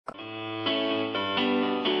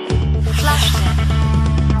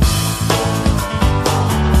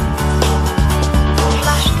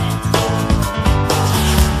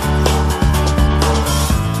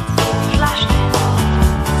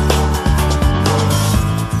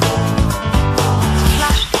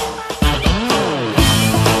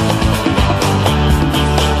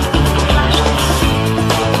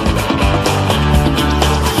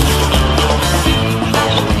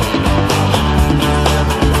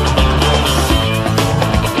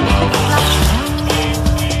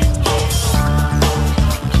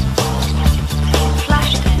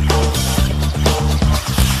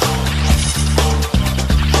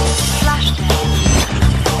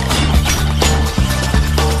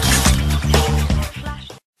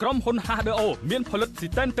ក្រុមហ៊ុន HDTV មានផលិតស៊ី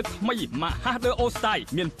ទែនទឹកថ្មីម៉ាក HDTV Style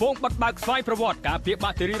មានពងបတ်បើកស្វ័យប្រវត្តិការពារបា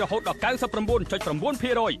ក់តេរីរហូតដល់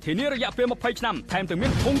 99.9% ធានារយៈពេល20ឆ្នាំថែមទាំងមា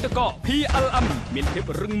នធុងទឹកកក PLM មានភាព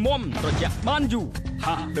រឹងមាំត្រជាក់បានយូរ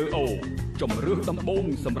HDTV ជំរឿសដំបូង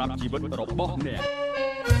សម្រាប់ជីវិតរបស់អ្នក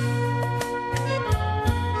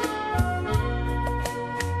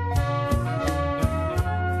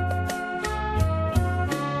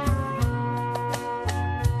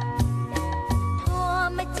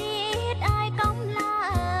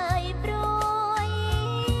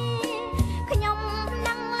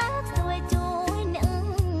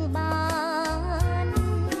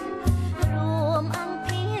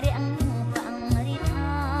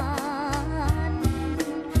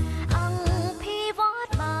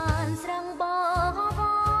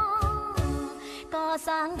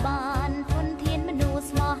សាងបានធនធានមនុស្ស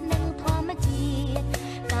ស្មោះនឹងធម្មជាតិ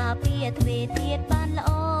ការពារទ្វេទៀតបានល្អ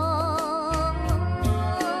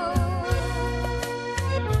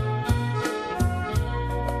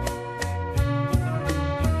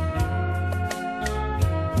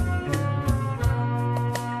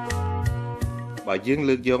បើយើង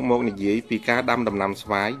លើកយកមកនិយាយពីការដាំដំណាំស្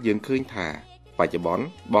វាយយើងឃើញថាបច្ចុប្បន្ន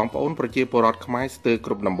បងប្អូនប្រជាពលរដ្ឋខ្មែរស្ទើរគ្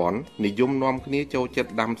រប់តំបន់និយមនាំគ្នាចូលចិត្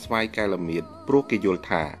តដាំស្វាយកែលមៀតព្រោះគេយល់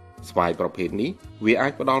ថាស្វាយប្រភេទនេះវាអា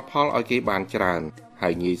ចផ្ដល់ផលឲ្យគេបានច្រើនហើ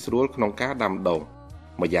យងាយស្រួលក្នុងការដាំដុះ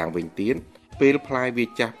ម្យ៉ាងវិញទៀតពេលផ្លែវា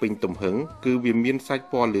ចាស់ពេញទំហឹងគឺវាមានសាច់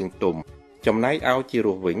ពណ៌លឿងទុំចំណែកឲ្យជារ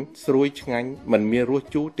សវិញស្រួយឆ្ងាញ់មិនមានរស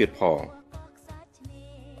ជូរទៀតផង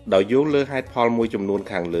ដោយយោងលើហេតុផលមួយចំនួន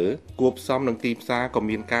ខាងលើគួបផ្សំនឹងទីផ្សារក៏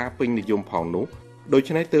មានការពេញនិយមផងនោះដូ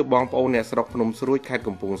ច្នេះទើបបងប្អូនអ្នកស្រុកភ្នំស្រួយខេត្ត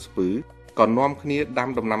កំពង់ស្ពឺក៏នាំគ្នាដាំ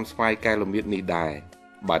ដំណាំស្វាយកែលមៀតនេះដែរ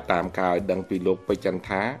បើតាមការឲ្យដឹងពីលោកពេជ្រចន្ទ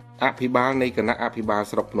ថាអភិបាលនៃគណៈអភិបាល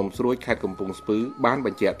ស្រុកភ្នំស្រួយខេត្តកំពង់ស្ពឺបានប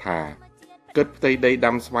ញ្ជាក់ថាគិតផ្ទៃដី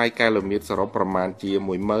ដាំស្វាយកែលមៀតសរុបប្រមាណជា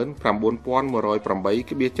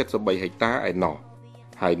 19,108.73 ហិកតាឯណោះ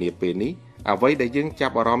ហើយនាពេលនេះអ្វីដែលយើងចា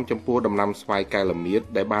ប់អារម្មណ៍ចំពោះដំណាំស្វាយកែលមៀត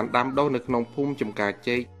ដែលបានដាំដុះនៅក្នុងភូមិចំការ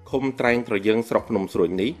ជែកឃុំត្រែងត្រយើងស្រុកភ្នំស្រួយ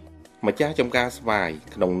នេះម្ចាស់ចំការស្វាយ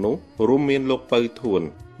ក្នុងនោះរួមមានលោកពៅធួន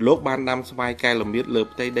លោកបានដាំស្វាយកែលមៀតលើ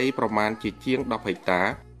ផ្ទៃដីប្រមាណជាជាង10ហិកតា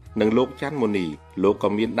និងលោកច័ន្ទមុនីលោកក៏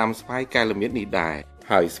មានដាំស្វាយកែលមៀតនេះដែរ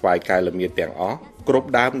ហើយស្វាយកែលមៀតទាំងអស់គ្រប់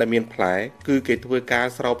ដើមដែលមានផ្លែគឺគេធ្វើការ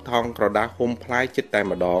ស្រោបថង់ក្រដាសហុំផ្លែចិត្តតែ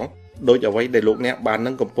ម្ដងដោយអ្វីដែលលោកអ្នកបាន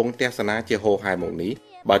នឹងកំពុងទស្សនាជាហោហែមកនេះ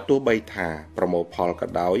បើទោះបីថាប្រមូលផលក៏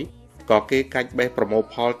ដោយក៏គេកាច់បេះប្រមូល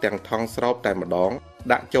ផលទាំងថង់ស្រោបតែម្ដង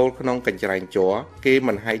ដាក់ចូលក្នុងកញ្ច្រែងជ័រគេ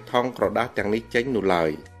មិនហែកថង់ក្រដាសទាំងនេះចេញនោះឡើ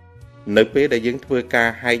យនៅពេលដែលយើងធ្វើការ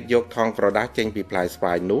ហែកយកថង់ក្រដាសចេញពីផ្លែស្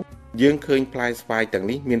វាយនោះយើងឃើញផ្លែស្វាយទាំង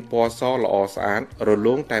នេះមានពណ៌សល្អស្អាតរ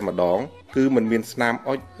លោងតែម្ដងគឺមិនមានស្នាម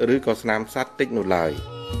អុចឬក៏ស្នាមសត្វតិចនោះឡើយ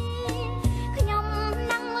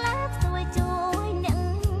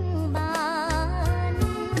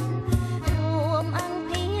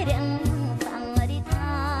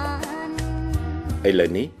ឥឡូវ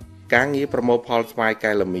នេះការងារប្រមូលផលស្វាយ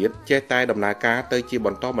កែលមៀតចេះតែដំណើរការទៅជាប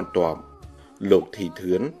ន្តបន្ទាប់លោកធី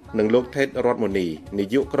ធឿននិងលោកថេតរតមុនីនា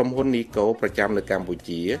យកក្រុមហ៊ុននីកូប្រចាំនៅកម្ពុ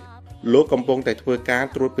ជាលោកកំពុងតែធ្វើការ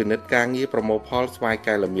ត្រួតពិនិត្យការងារប្រមូលផលស្វាយ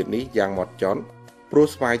កែលមៀតនេះយ៉ាងហ្មត់ចត់ព្រោះ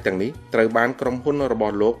ស្វាយទាំងនេះត្រូវបានក្រុមហ៊ុនរប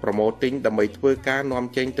ស់លោកប្រមូលទិញដើម្បីធ្វើការនាំ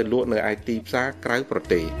ចេញទៅលក់នៅឯទីផ្សារក្រៅប្រ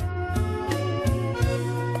ទេស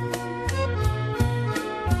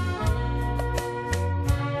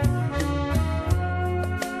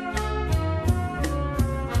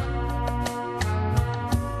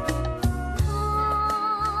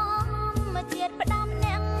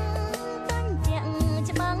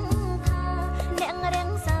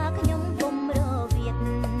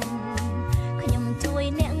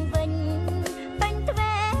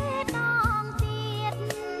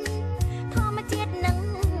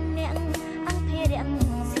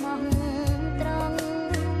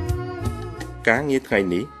ការងារថ្ងៃ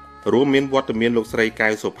នេះរួមមានវត្តមានលោកស្រីកៅ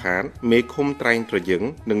សុផាតមេឃុំត្រែងត្រយើង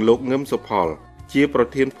និងលោកងឹមសុផលជាប្រ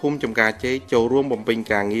ធានភូមិចំការជ័យចូលរួមបំពេញ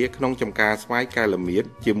ការងារក្នុងចំការស្វាយកែលមៀត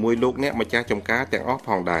ជាមួយលោកអ្នកម្ចាស់ចំការទាំងអស់ផ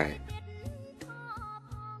ងដែរ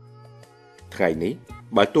ថ្ងៃនេះ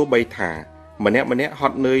បើទោះបីថាម្នាក់ហ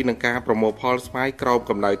ត់នឿយនឹងការប្រមូលផលស្វាយក្រោម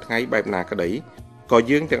កម្ដៅថ្ងៃបែបណាក្តីក៏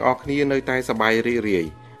យើងទាំងអស់គ្នានៅតែសប្បាយរីករាយ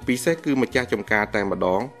ពិសេសគឺម្ចាស់ចំការតែម្ដ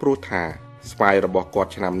ងព្រោះថាស្វាយរបស់គា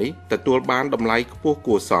ត់ឆ្នាំនេះទទួលបានតម្លៃខ្ពស់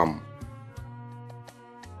គួរសម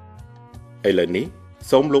ឥឡូវនេះ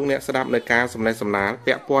សូមលោកអ្នកស្ដាប់នៅការសំណេះសំណាល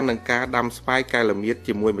ពាក់ព័ន្ធនឹងការដាំស្វាយកែលមៀត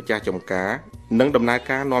ជាមួយម្ចាស់ចំការនិងដំណើរ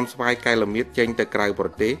ការនាំស្វាយកែលមៀតចេញទៅក្រៅប្រ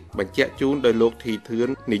ទេសបញ្ជាក់ជូនដោយលោកធីធឿន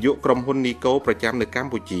នាយកក្រុមហ៊ុននីកូប្រចាំនៅក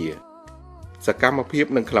ម្ពុជាសកម្មភាព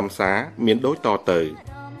និងខ្លឹមសារមានដូចតទៅ ក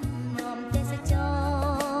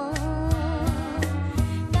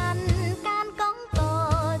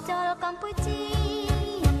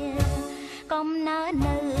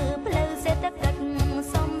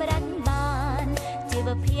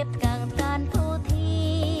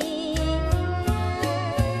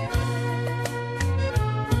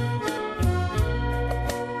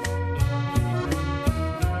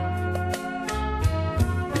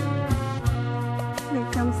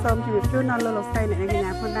ជួនដល់លោកស្រីអ្នកកញ្ញា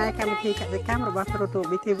ផងដែរកម្មវិធីកសិកម្មរបស់ទូរទស្សន៍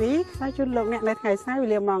BTV ផ្សាយជូនលោកអ្នកនៅថ្ងៃសៅរ៍វេ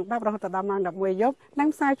លាម៉ោង 10 រហូតដល់ម៉ោង 11 យប់និង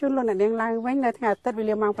ផ្សាយជូនលោកអ្នកនាងឡើងវិញនៅថ្ងៃអាទិត្យវេ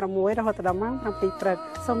លាម៉ោង 6 រហូតដល់ម៉ោង 7 ព្រឹក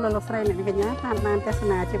សូមលោកស្រីអ្នកកញ្ញាតាមដានទស្ស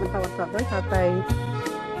នាជាបន្តបន្ទាប់ដូចតទៅ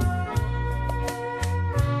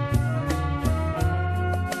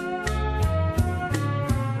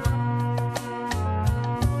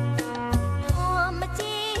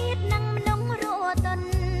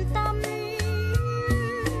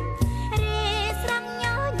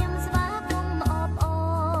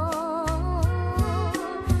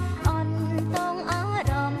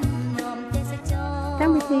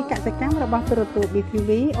កសិកម្មរបស់ទូរទស្សន៍ BTV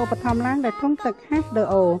ឧបត្ថម្ភឡើងដោយធុងទឹក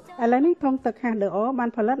HDTV ឥឡូវនេះធុងទឹក HDTV បាន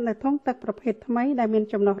ផលិតនៅធុងទឹកប្រភេទថ្មីដែលមាន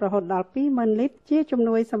ចំណុះរហូតដល់ 20,000 លីត្រជាជំ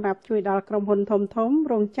នួយសម្រាប់ជួយដល់ក្រុមហ៊ុនធំៗ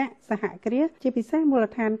រោងចក្រសហគ្រាសជាពិសេសមូល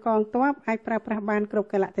ដ្ឋានកងទ័ពអាចប្រើប្រាស់បានគ្រប់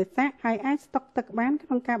កាលៈទេសៈហើយអាចស្តុកទឹកបានក្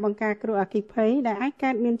នុងការបង្ការគ្រោះអគ្គិភ័យដែលអាចកើ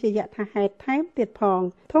តមានជាយថាហេតុថែមទៀតផង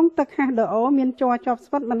ធុងទឹក HDTV មានជ័រជាប់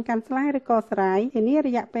ស្វិតមិនកាន់ស្លាយឬក៏ស្រាយធានារ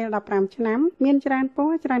យៈពេល 15 ឆ្នាំមានច្រើនព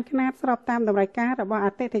ណ៌ច្រើនខ្នាតស្របតាមតម្រូវការរបស់អ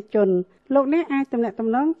តិថិជនលោកអ្នកអាចទំនាក់ទំ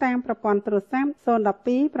នងតាមប្រព័ន្ធទូរស័ព្ទ012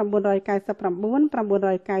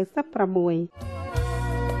 999 996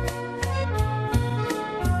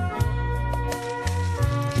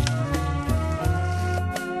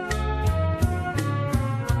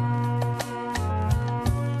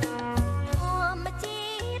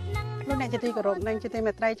ជាទីគោរពនិងជាទី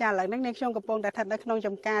មេត្រីចាឥឡូវនេះខ្ញុំកំពុងតែស្ថិតនៅក្នុង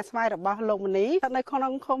ចំការស្វាយរបស់លោកមនីស្ថិតនៅក្នុ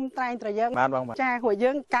ងឃុំត្រែងត្រយើងចាពួក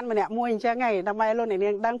យើងកាន់ម្នាក់មួយអញ្ចឹងហើយដើម្បីលោកអ្នកនា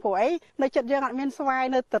ងដឹងព្រោះអីនៅចិត្តយើងអត់មានស្វាយ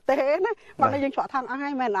នៅទទេណាបងយើងច្រកថងអស់ហើ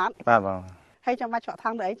យមែនអត់បាទបងហើយចាំបាច់ច្រកថ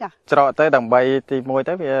ងទៅអីចាច្រកទៅដើម្បីទី1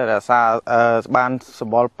ទៅវារក្សាបានស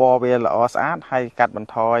ម្បល់ពណ៌វាល្អស្អាតហើយកាត់បន្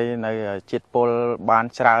ថយនៅជាតិពុលបាន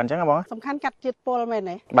ច្រើនអញ្ចឹងបងសំខាន់កាត់ជាតិពុលមែន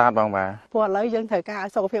ទេបាទបងបាទព្រោះឥឡូវយើងត្រូវការឲ្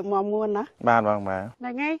យសុខភាពមាំមួនណាបាទបងបាទហ្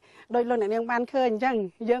នឹងហើយដោយលោកអ្នកនាងបានឃើញអញ្ចឹង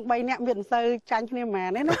យើង3នាក់មានមិនសូវចាញ់គ្នាហ្មង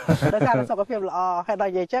ណាដោយសារសុខភាពល្អហើយដ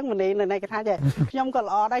ល់និយាយអញ្ចឹងមនីនៅគេថាខ្ញុំក៏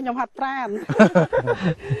ល្អដែរខ្ញុំហាត់ប្រាណ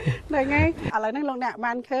ហ្នឹងហើយឥឡូវនេះលោកអ្នក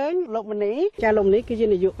បានឃើញលោកមនីចាលោកមនីគឺជា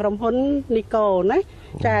នាយកក្រុមហ៊ុននីកូណា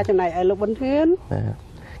ចាចំណែកឲ្យលោកប៊ុនធឿន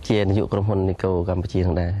ជានាយកក្រុមហ៊ុននីកូកម្ពុជាហ្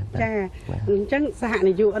នឹងដែរចាអញ្ចឹងសហ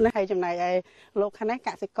នាយកណាហើយចំណែកឲ្យលោកខាងនេះក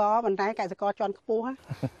សិករប៉ុន្តែកសិករជាន់ខ្ពស់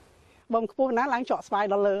បំខ្ពស់ណាឡើងច្រកស្វាយ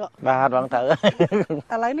ដល់លើបាទបងទៅឥ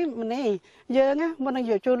ឡូវនេះមនីយើងមុននឹង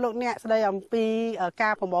យកជូនលោកអ្នកស្ដីអំពីកា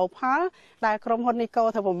រប្រមូលផលដែលក្រុមហ៊ុននីកូ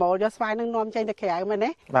ធ្វើប្រមូលយកស្វាយនឹងនាំចេញទៅក្រៅមែនទេ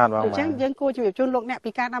បាទបងអញ្ចឹងយើងគួរជូនលោកអ្នក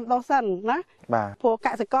ពីការដាំដុះសិនណាបាទព្រោះក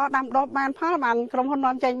សិករដាំដុះបានផលបានក្រុមហ៊ុន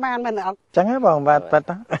នាំចេញបានមែនអត់អញ្ចឹងហ៎បងបាទប៉ិត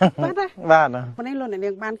បាទបាទមនីលោកអ្នកនា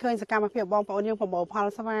ងបានឃើញសកម្មភាពបងប្អូនយើងប្រមូលផល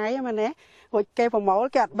ស្វាយមែនទេរួចគេប្រមូល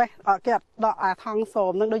គេអត់បេះគេអត់ដកអាថងសោ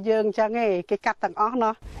មនឹងដូចយើងអញ្ចឹងទេគេកាត់ទាំងអស់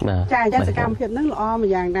ណោះចាអញ្ចឹងសកម្មភាពហ្នឹងល្អមួយ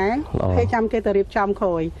យ៉ាងដែរគេចាំគេទៅរៀបចំក្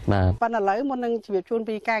រោយប៉ុន្តែឥឡូវមុននឹងជម្រាបជូន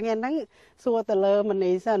ពីការងារហ្នឹងសួរទៅលើម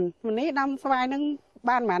នីសិនមនីដាំស្វាយហ្នឹង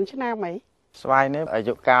បានប្រហែលឆ្នាំហីស្វាយនេះអា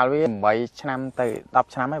យុកាលវា8ឆ្នាំទៅ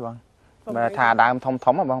10ឆ្នាំហើយបងបើថាដើមធំ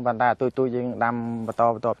បងប៉ុន្តែទូយើងដាំបន្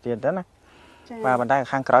តទៀតទៅណាបាទប៉ុន្តែ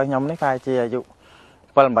ខាងក្រោយខ្ញុំនេះប្រហែលជាអាយុ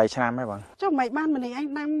7-8ឆ្នាំហើយបងចុះមិនបានមនីឯង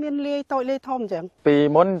ដាំមានលាយតូចលាយធំអញ្ចឹងពី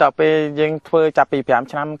មុនដល់ពេលយើងធ្វើចាប់ពី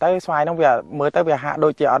5ឆ្នាំទៅស្វាយហ្នឹងវាមើលទៅវាហាក់ដូ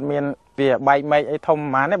ចជាអត់មានវាបែកមែកអីធំ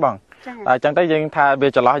ប៉ុន្មានទេបងតែអញ្ចឹងទៅយើងថាវា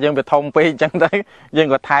ចន្លោះយើងវាធំពេកអញ្ចឹងទៅយើង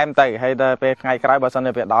ក៏ថែមទៅហើយដល់ពេលថ្ងៃក្រោយបើសិន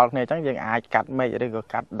ជាវាដល់គ្នាអញ្ចឹងយើងអាចកាត់មែកឬក៏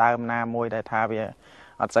កាត់ដើមណាមួយដែលថាវា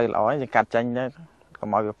អត់សូវល្អយើងកាត់ចេញទៅកុំ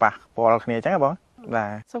ឲ្យវាប៉ះពាល់គ្នាអញ្ចឹងបងបា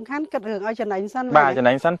ទសំខាន់គិតរឿងឲ្យចំណេញសិនបាទចំ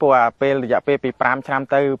ណេញសិនព្រោះពេលរយៈពេលពី5ឆ្នាំ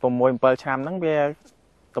ទៅ6-7ឆ្នាំហ្នឹងវា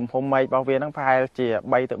ទំហំមែករបស់វាហ្នឹងប្រហែលជា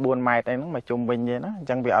3ទៅ4ម៉ែត្រអីហ្នឹងមកជុំវិញទេណាអញ្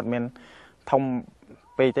ចឹងវាអត់មានធំ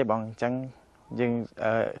ពេកទេបងអញ្ចឹងយើង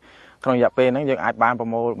ក្នុងរយៈពេលហ្នឹងយើងអាចបានប្រ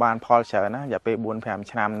មូលបានផលច្រើនណារយៈពេល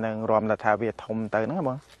4-5ឆ្នាំនឹងរួមដល់ថាវាធំទៅហ្នឹងប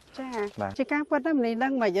ងចាជាការពិតតែមនីដឹ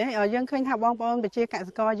ងមិនហីយើងឃើញថាបងប្អូនប្រជាក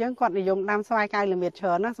សិករយើងគាត់និយមដាំស្វាយកៅល្មៀតច្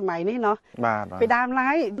រើនណាសម័យនេះណោះបាទពីដើមឡើ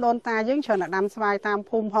យដូនតាយើងច្រើនតែដាំស្វាយតាម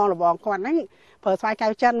ភូមិផងរបងគាត់ហ្នឹងប្រើស្វាយកៅ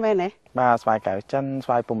ចិនមែនទេបាទស្វាយកៅចិនស្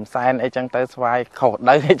វាយពុំសែនអីចឹងទៅស្វាយខុស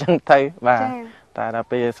ដីអីចឹងទៅបាទតែដល់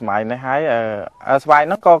ពេលសម័យនេះហើយស្វាយ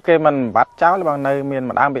ហ្នឹងក៏គេមិនបាត់ចោលបងនៅមាន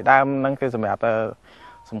ម្ដងពីដើមហ្នឹងគឺសម្រាប់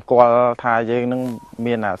សម្គាល់ថាយើងនឹង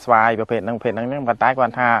មានស្វាយប្រភេទហ្នឹងប៉ុន្តែគា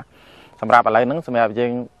ត់ថាសម្រាប់ឥឡូវហ្នឹងសម្រាប់យើ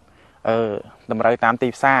ងតម្រូវតាមទី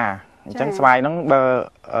ផ្សារអញ្ចឹងស្វាយហ្នឹងបើ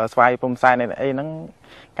ស្វាយពុំសែនអីហ្នឹង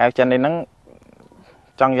កៅចិននេះហ្នឹង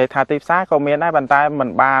ចង់និយាយថាទីផ្សារក៏មានដែរប៉ុន្តែមិន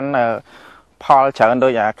បានផលច្រើនដូ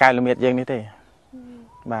ចកៅល្មៀតយើងនេះទេ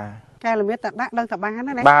បាទ កែលមៀតតែដាក់ដឹងតែបាន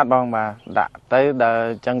ណាបាទបងបាទដាក់ទៅដល់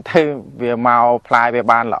អញ្ចឹងទៅវាមកផ្លាយវា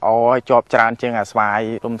បានល្អជាប់ច្រើនជាងអាស្វាយ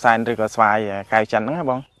រំសែនឬក៏ស្វាយកៅចិនហ្នឹងណា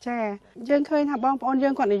បងចាយើងឃើញថាបងប្អូនយើ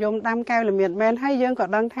ងគាត់និយមដាំកែវលមៀតមែនហើយយើងក៏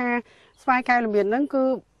ដឹងថាស្វាយកែវលមៀតហ្នឹងគឺ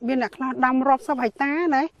មានអ្នកខ្លះដាំរាប់សិបហិកតា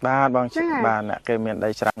ណាបាទបងបាទអ្នកគេមានដី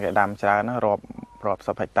ច្រើនគេដាំច្រើនណារាប់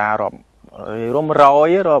សិបហិកតារាប់រួម100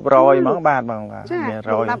រាប់100ហ្មងបាទបងបាទមាន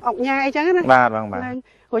100ដាំអុកញ៉ាអីចឹងណាបាទបងបាទ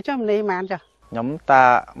គួរចាំនេះហ្មងចាខ្ញុំតា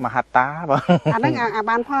មហត្តាបងអាហ្នឹងអា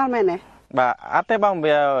បានផលមែនទេបាទអត់ទេបង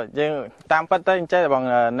វាយើងតាមពិតទៅអញ្ចឹងបង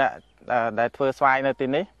អ្នកដែលធ្វើស្វាយនៅទី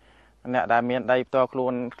នេះអ្នកដែលមានដីផ្ទាល់ខ្លួ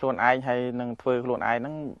នឯងហើយនឹងធ្វើខ្លួនឯងហ្នឹ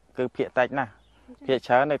ងគឺភាគតិចណាស់ភាគ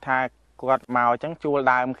ច្រើននៅថាគាត់មកអញ្ចឹងជួល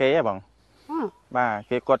ដើមគេហ៎បងបាទ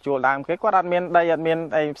គេគាត់ជួលដើមគេគាត់អត់មានដីអត់មាន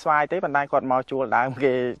អីស្វាយទេប៉ុន្តែគាត់មកជួលដើម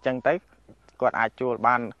គេអញ្ចឹងទៅគាត់អាចជួល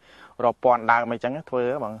បានរាប់ពាន់ដើមអីចឹងធ្វើ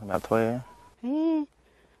បងសម្រាប់ធ្វើ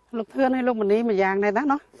លោកធឿនឲ្យលោកមនីមួយយ៉ាងដែរណា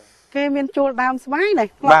ណោះគេមានជួលដើមស្វាយដែរ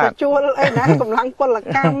គាត់ទៅជួលអីណាកម្លាំងពល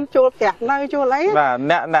កម្មជួលផ្ទះនៅជួលអីបាទ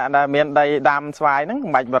អ្នកដែលមានដីដាំស្វាយហ្នឹងមិ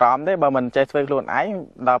នបាច់បារម្ភទេបើមិនចេះធ្វើខ្លួនឯង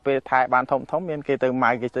ដល់ពេលថែបានធំមានគេទៅ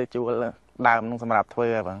ម៉ៅគេទៅជួលដើមហ្នឹងសម្រាប់ធ្វើ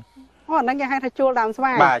ហ្នឹងអូហ្នឹងគេហៅថាជួលដើមស្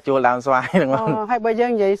វាយបាទជួលដើមស្វាយហ្នឹងហើយបើយើ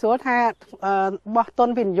ងនិយាយស្រួលថាបោះទុន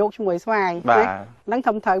វិនិយោគជាមួយស្វាយហ្នឹងត្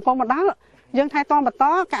រឹមត្រូវផងមកដល់យើងថែទាំបន្ត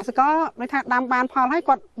កសិករដូចថាដាំបានផលហើយ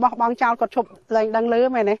គាត់បោះបង់ចោលគាត់ឈប់លែងដឹងលឺ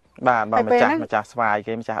មែនទេបាទបងម្ចាស់ស្វាយ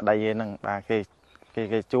គេម្ចាស់ដីហ្នឹងបាទគេ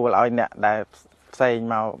ជួលឲ្យអ្នកដែលផ្សេង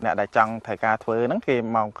មកអ្នកដែលចង់ត្រូវការធ្វើហ្នឹងគេ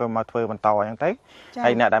មកធ្វើបន្តអញ្ចឹងទៅហើ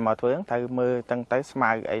យអ្នកដែលមកធ្វើហ្នឹងត្រូវមើលទាំងទៅស្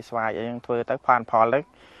មៅអីស្វាយអីហ្នឹងធ្វើទៅបានផលទៅ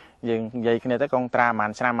យើងនិយាយគ្នាទៅកងត្រាប្រហែ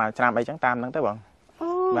លឆ្នាំអីចឹងតាមហ្នឹងទៅបង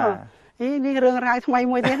បាទនេះរឿងរ៉ាវថ្មី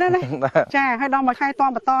មួយទៀតណាចាហើយដល់មកខែត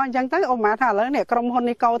បន្តអញ្ចឹងទៅអូម៉ាថាឥឡូវនេះក្រុមហ៊ុន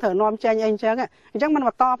នេះកោត្រូវនាំចេញអីអញ្ចឹងมันប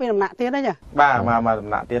ន្តពីដំណាក់ទៀតទេចាបាទមកដំ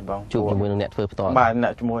ណាក់ទៀតបងជួបជាមួយនឹងអ្នកធ្វើផ្ទាល់បាទអ្ន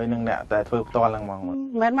កជាមួយនឹងអ្នកតែធ្វើផ្ទាល់ហ្នឹងហ្មង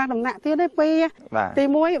មិនមកដំណាក់ទៀតទេពីទី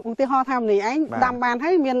1ឧទាហរណ៍ថាម្នេះឯងដាំបាន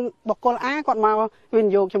ហើយមានបុគ្គលAគាត់មកវិ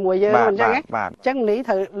និយោគជាមួយយើងអញ្ចឹងអញ្ចឹងនេះ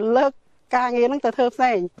ត្រូវលើកការងារហ្នឹងទៅធ្វើផ្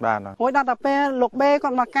សេងបាទមួយដល់តែពេលលោក B គា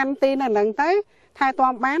ត់មកកាន់ទីនៅហ្នឹងទៅថែ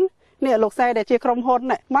ទាំបាននេះលោកសេដែលជាក្រុមហ៊ុន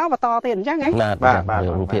មកបន្តទៀតអញ្ចឹងហ៎បាទ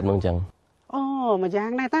រូបភាពនោះអញ្ចឹងអូមួយយ៉ាង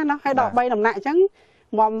ដែរតាណោះឲ្យដល់3ដំណាក់អញ្ចឹង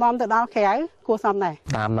មុំទៅដល់ក្រៅគួរសមដែរ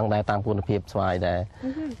តាមនឹងដែរតាមគុណភាពស្វាយដែរ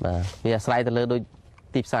បាទវាអាស្រ័យទៅលើដូច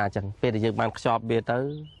ទីផ្សារអញ្ចឹងពេលដែលយើងបានខ្ចប់វាទៅ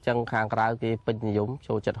អញ្ចឹងខាងក្រៅគេពេញនិយម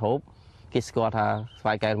ចូលចិត្តហូបគេស្គាល់ថាស្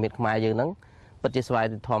វាយកែវលមៀតខ្មែរយើងហ្នឹងពិតជាស្វាយ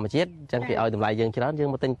ធម្មជាតិអញ្ចឹងគេឲ្យតម្លៃយើងច្រើនយើង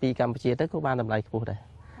មកទិញពីកម្ពុជាទៅក៏បានតម្លៃខ្ពស់ដែរ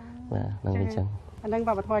បាទនឹងវាអញ្ចឹងអានឹងវ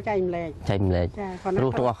ប្បធម៌ចែកម្លែកចាស់រ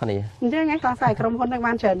ស់ទាំងអស់គ្នាអញ្ចឹងឯងតោះស្អែកក្រុមហ៊ុននឹង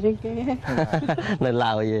បានច្រើនជាងគេនៅ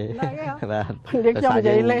ឡើយទេបាទខ្ញុំនិ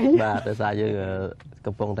យាយលេងបាទដោយសារយើង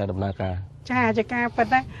កំពុងតែដំណើរការចាជាការពិត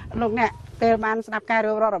ដែរលោកអ្នកពេលបានស្ដាប់ការ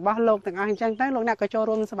រៀបរាប់របស់លោកទាំងអស់អញ្ចឹងទៅលោកអ្នកក៏ចូល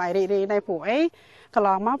រួមសប្បាយរីករាយដែរព្រោះអីកន្ល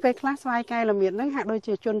ងមកពេលខ្លះស្វាយកែលមៀតហ្នឹងហាក់ដូច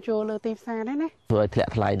ជាជន់ជោលើទីផ្សារដែរណាធ្វើឲ្យធ្លា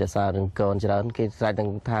ក់ថ្លៃដោយសាររឿងកូនច្រើនគេស្រែកទាំ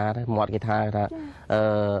ងថាមាត់គេថា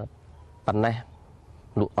ប៉ុណ្ណេះ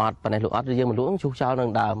លក់អត់ប៉ុណ្ណេះលក់អត់យើងមិនលក់ជុះចោលនឹង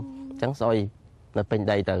ដើមអញ្ចឹងស្អុយនៅពេញ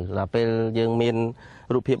ដីទៅដល់ពេលយើងមាន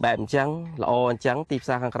រូបភាពបែបអញ្ចឹងល្អអញ្ចឹងទីផ្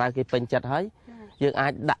សារខាងក្រៅគេពេញចិត្តហើយយើងអា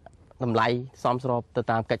ចដាក់តម្លៃសមស្របទៅ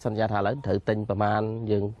តាមកិច្ចសន្យាថាឥឡូវត្រូវទិញប្រមាណ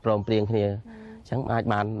យើងព្រមព្រៀងគ្នាអញ្ចឹងអាច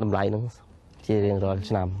បានតម្លៃនឹងជារៀងរាល់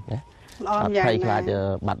ឆ្នាំណាអត់យ៉ាងណាខ្លាច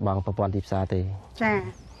បាត់បង់ប្រព័ន្ធទីផ្សារទេចា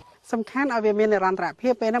សំខាន់ឲ្យវាមាននិរន្តរភា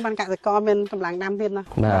ពពេលហ្នឹងបានកសិករមានកម្លាំងដាំទៀតណា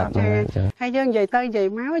ហើយយើងនិយាយទៅនិយាយ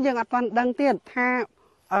មកយើងអត់ទាន់ដឹងទៀតថា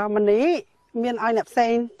ម្នេះមានឲ្យអ្នកផ្សេ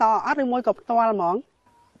ងតអត់ឬមួយក៏ផ្ទាល់ហ្មង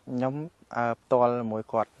ខ្ញុំផ្ទាល់មួយ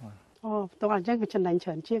គាត់អូផ្ទាល់អញ្ចឹងវាចំណេញច្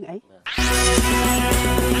រើនជាងអី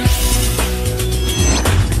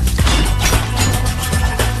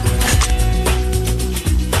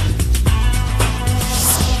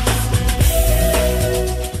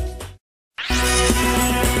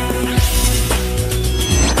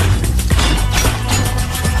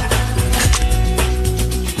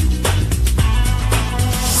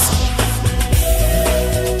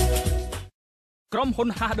ក្រុមហ៊ុន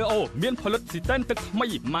HDTV មានផលិតស៊ីតែនទឹកថ្មី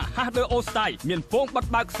ម៉ាក HDTV Style មានពងបិទ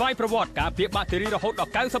បើកស្វ័យប្រវត្តិការពារបាក់តេរីរហូតដ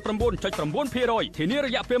ល់ 99.9% ធានារ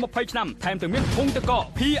យៈពេល20ឆ្នាំថែមទាំងមានធុងទឹកកក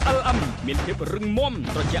PLM មានភាពរឹងមាំ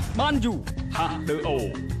ត្រជាក់បានយូរ HDTV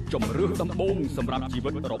ជំរឿសដំបូងសម្រាប់ជីវិ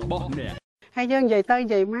តរបស់អ្នកហើយយើងនិយាយទៅនិ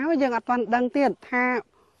យាយមកយើងអត់ទាន់ដឹងទៀតថា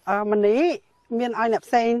ម្នេះមានឲ្យអ្នក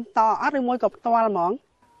ផ្សេងតអត់ឬមួយក៏ផ្ទាល់ហ្មង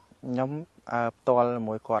ខ្ញុំផ្ទាល់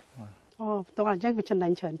មួយគាត់អូផ្ទាល់អញ្ចឹងវាចំណេ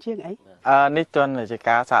ញច្រើនជាងអីនេះទន់ជា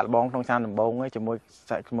ការសាកល្បងក្នុងឆ្នាំដំបូងជាមួយ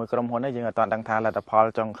ក្រុមហ៊ុនយើងអត់ទាន់ដឹងថាលទ្ធផល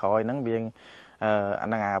ចុងក្រោយហ្នឹងវា អា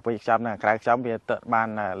ហ្នឹងអាវិខ្ចប់ហ្នឹងក្រៅខ្ចប់វាបាន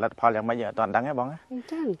លទ្ធផលយ៉ាងម៉េចអត់ដឹងទេបង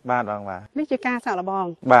ចឹងបាទបងបាទនេះជាការសាកល្បង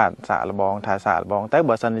បាទសាកល្បងថាសាកល្បងទៅ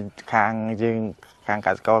បើសិនខាងយើងខាងក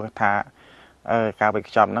សិករថាការវិ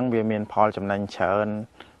ខ្ចប់ហ្នឹងវាមានផលចំណេញច្រើន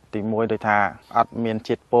ទីមួយដូចថាអត់មាន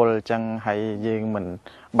ជាតិពុលអញ្ចឹងហើយយើងមិន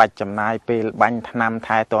បាច់ចំណាយពេលបាញ់ថ្នាំ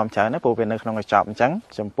ថែទាំច្រើនណាព្រោះវានៅក្នុងកញ្ចប់អញ្ចឹង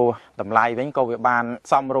ចំពោះតម្លៃវិញក៏វាបាន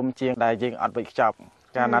សមរម្យជាងដែលយើងអត់វិខ្ចប់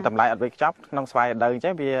កាលណាតម្លៃអត់វិខ្ចប់ក្នុងស្វ័យរដូវអញ្ចឹ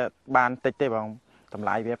ងវាបានតិចទេបងតម្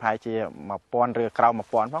លៃវាប្រហែលជា1000ឬក្រោម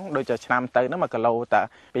1000ផងដូចជាឆ្នាំទៅហ្នឹង1គីឡូតែ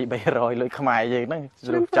200-300លុយខ្មែរយើងហ្នឹង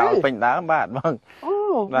ចោលពេញដើមបាទបងអូ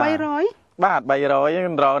300បាទ300រ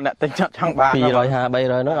អ្នកទិញចង់បាន250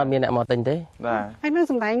 300នោះអត់មានអ្នកមកទិញទេបាទហើយនឹង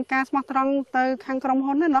សម្ដែងការស្មោះត្រង់ទៅខាងក្រុម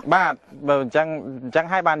ហ៊ុនណាបាទបើអញ្ចឹង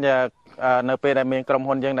ហើយបានជានៅពេលដែលមានក្រុម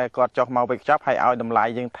ហ៊ុនយើងដែលគាត់ចុះមកវិខ្ចប់ហើយឲ្យតម្លៃ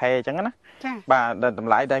យើងថេអញ្ចឹងណាបាទត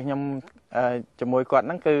ម្លៃដែលខ្ញុំជាមួយគាត់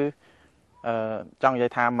ហ្នឹងគឺចង់និយា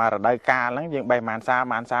យថាមករដូវកាលហ្នឹងយើងបែរម៉ានសា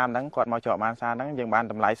ហ្នឹងគាត់មកជាប់ម៉ានសាហ្នឹងយើងបាន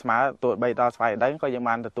តម្លៃស្មើទោះបីដល់ស្វ័យរដូវក៏យើង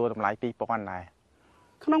បានទទួលតម្លៃ2000ដែរ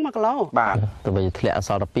ក្នុង1គីឡូបាទទោះបីធ្លាក់អស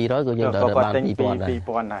ល់តែ200ក៏យើងដល់បាន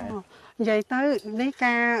2000ដែរនិយាយទៅនេះ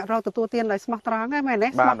ការរកទទួលទានដោយស្មោះត្រង់ហ្នឹងមែនទេ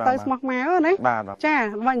ស្មោះទៅស្មោះមកណាចា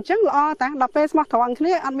បើអញ្ចឹងល្អតាដល់ពេលស្មោះត្រង់គ្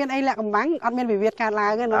នាអត់មានអីលាក់កំបាំងអត់មានវិវាទកើតឡើ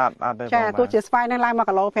ងទេណាចាទោះជាស្វាយនឹងឡើង1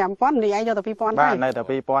គីឡូ5000នេះឯងយកតែ2000ដែរបាទនៅតែ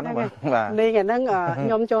2000ហ្នឹងបាទនេះហ្នឹងខ្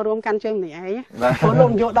ញុំចូលរួមកាន់ជើងនេះឯងព្រោះលោ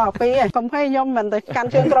កយកដល់2ឯងកុំភ័យខ្ញុំមិនទៅកាន់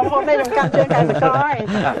ជើងក្រុមហ៊ុនទេខ្ញុំកាន់ជើងកសិករឯង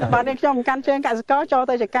បាទនេះខ្ញុំកាន់ជើងកសិករចូល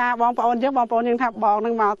ទៅចការបងប្អូនយើងថាបងនឹ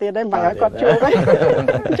ងមកទៀតទេមិនឲ្យគាត់ជួបទេ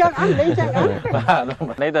អញ្ចឹងអត់នេះចឹងអត់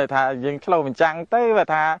បាទនេះទៅថាយើងឆ្លុះបញ្ចាំងទៅ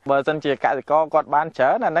ថាបើសិនជាកសិករគាត់បានច្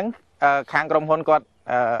រើនអាហ្នឹងខាងក្រុមហ៊ុនគាត់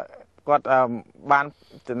បាន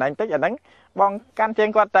ចំណេញតិចអាហ្នឹងបងកាន់ជើង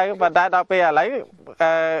គាត់ទៅប៉ុន្តែដល់ពេលឥឡូវ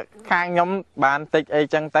ខាងខ្ញុំបានតិចអី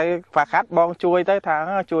ចឹងទៅខ្វះខាតបងជួយទៅថា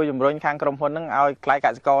ជួយជំរុញខាងក្រុមហ៊ុនហ្នឹងឲ្យថ្លៃក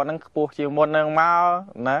សិករហ្នឹងខ្ពស់ជាងមុនហ្នឹងមក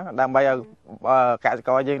ណាដើម្បីឲ្យកសិក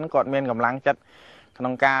រយើងហ្នឹងគាត់មានកម្លាំងចិត្តក្នុ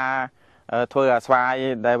ងការធ្វើអាស្វាយ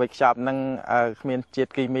ដែលវិខ្ចប់ហ្នឹងគ្មានជា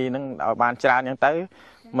តិគីមីហ្នឹងឲ្យបានច្រើនចឹងទៅ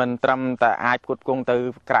មិនត្រឹមតែអាចផ្គត់ផ្គង់ទៅ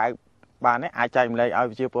ក្រៅបានទេអាចចែកម្លែកឲ្យ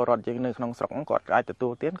ប្រជាពលរដ្ឋយើងនៅក្នុងស្រុកគាត់អាចទទួ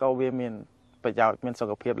លទានក៏វាមានប្រយោជន៍មានសុ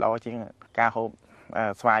ខភាពល្អជាងការហូប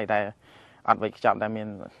ស្វាយដែលអត់វិខ្ចប់ដែលមាន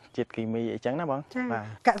ជាតិគីមីអីចឹងណាបងបាទ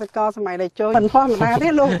កសិករសម័យដែលចូលមិនធម្មតាទេ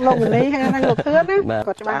លោកមនីហើយនឹងលោកធឿនណា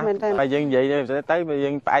គាត់ច្បាស់មែនតើហើយយើងនិយាយទៅយើ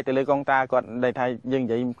ងផ្អែកទៅលើកងតាគាត់ដែលថាយើងនិ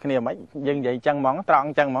យាយគ្នាមិនយើងនិយាយចឹងហ្មងត្រង់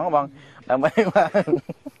ចឹងហ្មងបងដើម្បី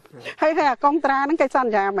ហើយអាកងត្រាហ្នឹងគេស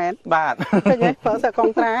ន្យាមែនបាទឃើញទេប្រើសកង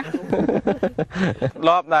ត្រាល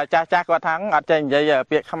បចាស់គាត់ថាអត់ចេះនិយាយ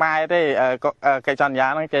ពាក្យខ្មែរទេគេសន្យា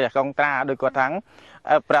ហ្នឹងគេកងត្រាដោយគាត់ថា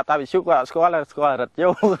ប្រាប់តាវិសុគាត់អត់ស្គាល់រត់យោ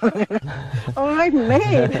អូយ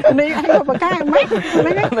នេះឯងបកកាមិន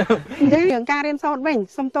ហ្នឹងយើងការរៀនសូត្រវិញ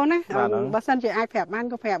សុំទោសណាបើសិនជាអាចប្រាប់បាន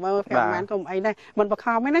ក៏ប្រាប់បានក៏អីដែរមិនប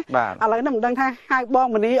ខំទេណាឥឡូវនេះមិនដឹងថាហៅបង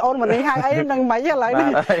មនីអូនមនីហៅអីនឹងមិនឥឡូវនេះ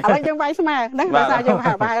យើងវាយស្មើណាបើថាយើងប្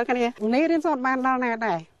រហែលគ្នាមនីរៀនសូត្របានដល់ណា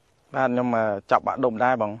ដែរបាទខ្ញុំចាប់បាក់ដុំដែ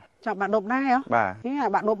របងចាប់បាក់ដុំដែរហ៎នេះ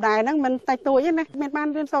បាក់ដុំដែរហ្នឹងមិនតិចតួចទេណាមានបាន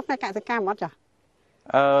រៀនសូត្រផ្នែកកសិកម្មអត់ចា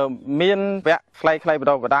មានវគ្គខ្លីៗបណ្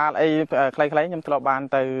ដុះបណ្ដាលអីខ្លីៗខ្ញុំធ្លាប់បាន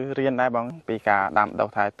ទៅរៀនដែរបងពីការដាំដុះ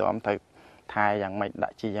ថែទាំទៅថែយ៉ាងម៉េចដា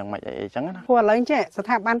ក់ជីយ៉ាងម៉េចអីចឹងណាព្រោះឥឡូវចេះស្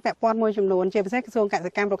ថាប័នពាក់ព័ន្ធមួយចំនួនជាពិសេសក្រសួងក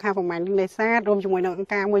សិកម្មរុក្ខាប្រមាញ់និងនេសាទរួមជាមួយនឹងអង្គ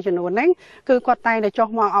ការមួយចំនួនហ្នឹងគឺគាត់តែងតែចុះ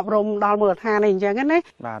មកអប់រំដល់មូលដ្ឋាននេះអញ្ចឹងណា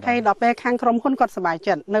ហើយដល់ពេលខាងក្រុមហ៊ុនគាត់សប្បាយ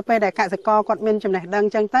ចិត្តនៅពេលដែលកសិករគាត់មានចំណេះដឹងអ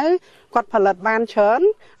ញ្ចឹងទៅគាត់ផលិតបានច្រើន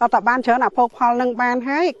អត់តែបានច្រើនអាភោគផលនឹងបាន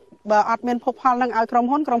ហើយបើអត់មានភោគផលនឹងឲ្យក្រុម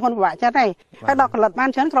ហ៊ុនពិបាកចិត្តទេហើយដល់ផលិតបាន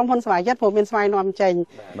ច្រើនក្រុមហ៊ុនស្វ័យចិត្តព្រោះមានស្វ័យនាំចេញ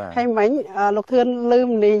ហើយមិញលោកធឿនលឺម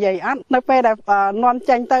នីនិយាយអត់នៅពេលដែលនាំ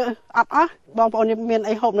ចេញទៅអត់អស់បងប្អូនមាន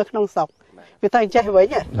អីហូបនៅក្នុងស្រុកវាទៅចេះវិញ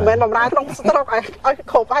មិនមែនបំរើក្នុងស្រុកឲ្យ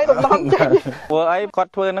គ្រប់ហើយកុំនាំចេញព្រោះអីគា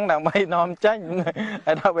ត់ធ្វើនឹងដើម្បីនាំចេញ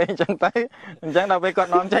ហើយដល់ពេលអញ្ចឹងទៅអញ្ចឹងដល់ពេលគា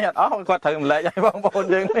ត់នាំចេញអត់អស់គាត់ត្រូវរំលែកឲ្យបងប្អូន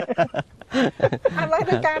យើងឥឡូវ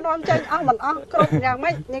នឹងការនាំចេញអស់មិនអស់គ្រប់យ៉ាង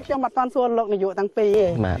ម៉េចនេះខ្ញុំអត់ទាន់សួរលោកនាយកទាំងពីរទេ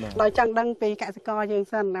ដោយចង់ដឹងពីកសិករយើង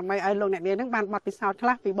សិនដើម្បីឲ្យលោកអ្នកនាងហ្នឹងបានបទពិសោធន៍ខ្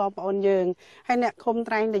លះពីបងប្អូនយើងហើយអ្នកឃុំ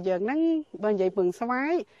ត្រែងតែយើងហ្នឹងបើនិយាយពឹងស្វា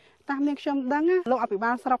យតាមនេះខ្ញុំដឹងលោកអភិបា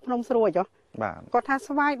លស្រុកភ្នំស្រួយបាទគាត់ថា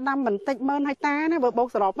ស្វាយដាំបន្តិច10000ហិកតាណាបើបូក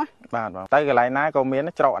សរុបណាបាទទៅកន្លែងណាក៏មាន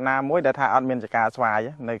ច្រកណាមួយដែលថាអត់មានចការស្វាយ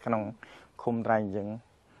នៅក្នុងឃុំត្រែងយើង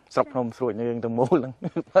ស្រុកភ្នំស្រួយយើងទាំងមូលហ្នឹង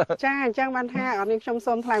ចាអញ្ចឹងបានថាអត់នេះខ្ញុំ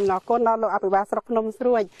សូមថ្លែងអំណរគុណដល់លោកអភិបាលស្រុកភ្នំស្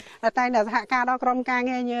រួយតែនៅសហការដល់ក្រុមការ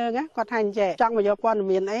ងារយើងគាត់ថាអញ្ចឹងចង់មកយកព័ត៌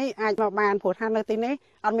មានអីអាចមកបានព្រោះថានៅទីនេះ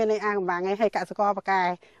អត់មានអីអាកំបាំងអីហើយកសិករបកែ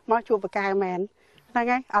មកជួបបកែមែនហ្នឹង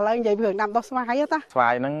ហើយឥឡូវនិយាយពីរឿងដាំដុះស្វាយតាស្វា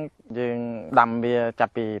យហ្នឹងយើងដាំវាចា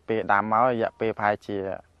ប់ពីពេលដាំមករយៈពេលប្រហែលជា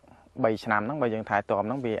3ឆ្នាំហ្នឹងបើយើងថែទាំ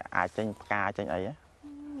ហ្នឹងវាអាចចេញផ្កាចេញអីច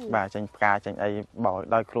បាទចេញផ្កាចេញអីបើ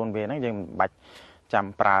ដោយខ្លួនវាហ្នឹងយើងមិនបាច់ចាំ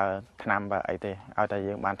ប្រើថ្នាំបើអីទេឲ្យតែ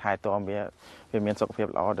យើងបានថែទាំវាមានសុខភាព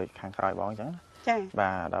ល្អដូចខាងក្រោយបងអញ្ចឹងចាបា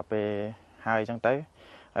ទដល់ពេលហើយអញ្ចឹងទៅ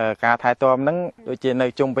ការថែទាំហ្នឹងដូចជានៅ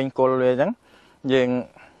ជុំវិញគល់វាអញ្ចឹងយើង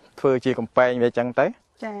ធ្វើជាកំពែងវាអញ្ចឹងទៅ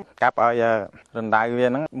ចាកាប់ឲ្យរណ្ដៅវា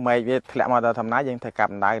ហ្នឹងមែកវាធ្លាក់មកដល់ធម្មតាយើងត្រូវកា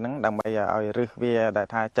ប់រណ្ដៅហ្នឹងដើម្បីឲ្យរឹសវាដែល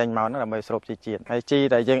ថាចេញមកហ្នឹងដើម្បីស្រូបជីជាតិហើយជី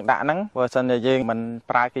ដែលយើងដាក់ហ្នឹងបើសិនជាយើងមិន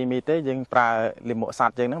ប្រើគីមីទេយើងប្រើលាមកស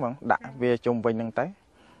ត្វយើងហ្នឹងបងដាក់វាជុំវិញហ្នឹងទៅ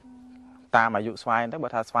តាមអាយុស្វាយទៅបើ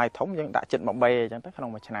ថាស្វាយធំយើងដាក់ចិត្ត1បេអញ្ចឹងទៅក្នុង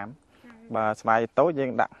មួយឆ្នាំបើស្វាយតូចយើង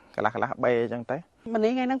ដាក់កន្លះបេអញ្ចឹងទៅម្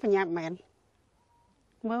នេះថ្ងៃហ្នឹងបញ្ញាប់មែន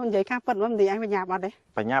មើលនិយាយការពិតមកនិយាយឲ្យបញ្ញាប់អត់ទេ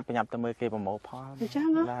បញ្ញាប់ទៅមើលគេប្រមូលផលអញ្ចឹង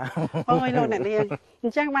អូយលោកអ្នកនាងអ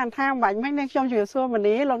ញ្ចឹងបានថាបាញ់មិញនេះខ្ញុំជម្រាបសួរម្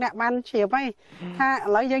នេះលោកអ្នកបានជ្រាបហើយថាឥ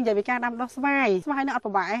ឡូវយើងនិយាយពីការដាំដុះស្វាយនេះអត់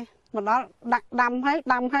ពិបាកទេមកដល់ដាក់ដាំហើយ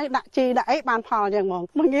ដាក់ជីដាក់អីបានផលអញ្ចឹងហ្មង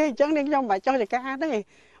មកងាយអញ្ចឹងនាងខ្ញុំមិនបាច់ចុះចកាទេ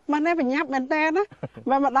មិនទេបញ្ញាប់មែនតើណា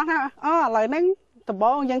បើមកដល់ថាអូឥឡូវហ្នឹងដំ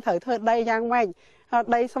បូងយើងត្រូវធ្វើដីយ៉ាងម៉េច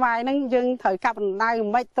ដីស្វាយហ្នឹងយើងត្រូវកាប់រណ្ដៅ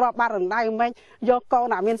មិនទ្របបាត់រណ្ដៅមិនយកកូន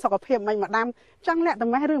ដែលមានសុខភាពមិនមកដាំចង់លាក់តែ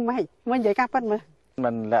ម៉េះឬម៉េចមកនិយាយការប៉ិនមើល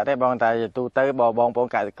មិនលាក់ទេបងតែទូទៅបងប្អូន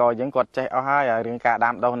កសិករយើងគាត់ចេះអស់ហើយរឿងការ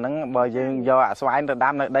ដាំដុះហ្នឹងបើយើងយកអាស្វាយទៅ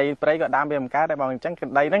ដាំនៅដីព្រៃក៏ដាំវាមិនកើតដែរបងអញ្ចឹងគឺ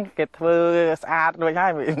ដីហ្នឹងគេធ្វើស្អាតរួចហើ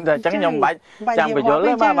យតែអញ្ចឹងខ្ញុំមិនបាច់ចាំបញ្យល់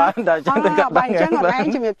ទេបាទតែអញ្ចឹងទៅគាត់ដឹងអញ្ចឹងអត់ឯង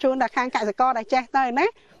ជំរាបជូនដល់ខាងកសិករដែលចេះទៅណា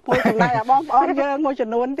មួយចំណែកបងប្អូនយើងមួយចំ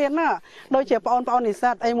នួនទៀតណាដូចជាបងប្អូននិស្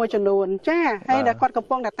សិតអីមួយចំនួនចាហើយដែលគាត់កំ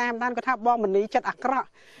ពុងតែតាមដានគាត់ថាបងមនីចិត្តអាក្រក់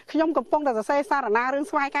ខ្ញុំកំពុងតែសរសេរសារណារឿង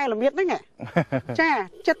ស្វាយកែលមៀតហ្នឹងចា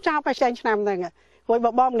ចិត្តចោលបេះឆ្នាំហ្នឹងព្រោះ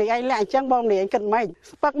បើបងនេះឯងលាក់អញ្ចឹងបងនេះឯងគិតមិន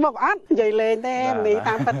ស្ពឹកមកអត់និយាយលេងទេនេះ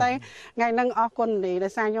តាមពិតទៅថ្ងៃហ្នឹងអរគុណនេះដោ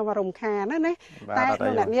យសារខ្ញុំរំខានណាតែលោ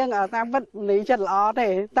កអ្នកនាងតាមពិតនេះចិត្តល្អទេ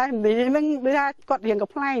តែនេះហ្នឹងដូចថាគាត់រៀងកំ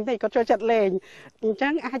pl ែងទេគាត់ចូលចិត្តលេងអញ្ចឹ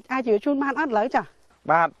ងអាចជឿជូនបានអត់ឡើយចា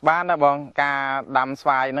បាទបានណាបងការដាំស្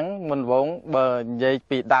វាយហ្នឹងមុនវងបើនិយាយ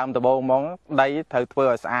ពីដើមដំបូងហ្មងដីត្រូវធ្វើ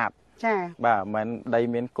ឲ្យស្អាតចាបាទមិនដី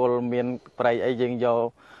មានគល់មានព្រៃអីយើងយក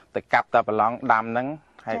ទៅកាប់តែប្រឡងដាំហ្នឹង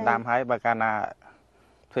ហើយដាំហើយបើកាលណា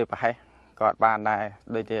ធ្វើប្រហែសក៏បានដែរ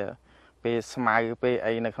ដូចជាពេលស្មៅពេល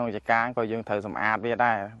អីនៅក្នុងចកាក៏យើងត្រូវសម្អាតវា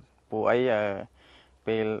ដែរព្រោះអី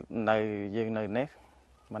ពេលនៅយើងនៅនេះ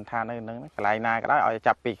មិនថានៅនឹងកន្លែងណាក៏ដោយឲ្យ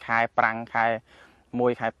ចាប់ពីខែប្រាំងខែ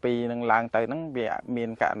1ខែ2នឹងឡើងទៅហ្នឹងវាមាន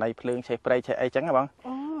ករណីភ្លើងឆេះព្រៃឆេះអីចឹងហ៎បង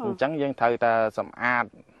អញ្ចឹងយើងត្រូវតែសម្អាត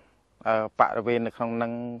បរិវេណនៅក្នុងហ្នឹ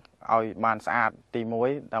ងឲ្យបានស្អាតទី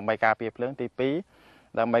1ដើម្បីការពារភ្លើងទី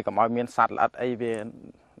2ដើម្បីកុំឲ្យមានសត្វល្អិតអីវា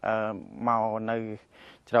មកនៅ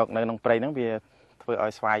ជ្រកនៅក្នុងព្រៃហ្នឹងវាធ្វើឲ្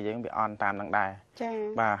យស្វាយយើងវាអន់តាមនឹងដែរចា៎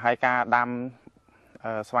បាទហើយការដាំ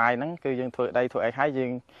ស្វាយហ្នឹងគឺយើងធ្វើដីធ្វើអីហើយយើ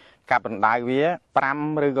ងកាប់រណ្ដៅវា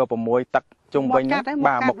5ឬក៏6ទឹកជុំវិញ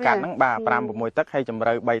បាទមកកាត់ហ្នឹងបាទ5 6ទឹកហើយជម្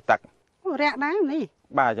រៅ3ទឹករាក់ដែរនេះ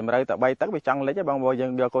បាទជម្រៅតែ3ទឹកវាចង់លិចទេបងបើយើ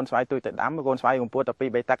ងយកកូនស្វាយទូចទៅដាំកូនស្វាយកម្ពស់តែ2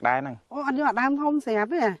 3ទឹកដែរហ្នឹងអូអត់យកអាដើមធំស្រាប់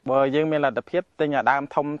ទេបើយើងមានលទ្ធភាពទិញអាដើម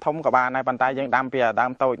ធំក៏បានដែរប៉ុន្តែយើងដាំពីអាដើ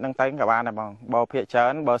មតូចហ្នឹងទៅក៏បានដែរបងបើភាគច្រើ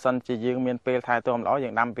នបើសិនជាយើងមានពេលថែទាំល្អយើ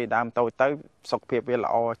ងដាំពីដើមតូចទៅសុខភាពវា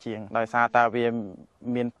ល្អជាងដោយសារតែវា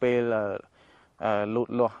មានពេលលូត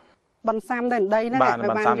លាស់បន្សាំទៅដីហ្នឹងបាន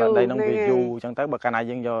បន្សាំទៅដីហ្នឹងវាយូរអញ្ចឹងទៅបើកាលណា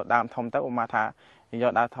យើងយកដើមធំទៅឧបមាថាយ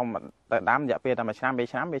កដើមធំទៅដាំរយៈពេលតែ1ឆ្នាំ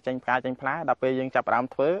2ឆ្នាំវាចេញផ្កាចេញផ្លែដល់ពេលយើងចាប់ដើម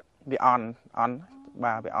ធ្វើវាអន់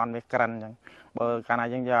បាទវាអន់វាក្រិនអញ្ចឹងបើកាលណា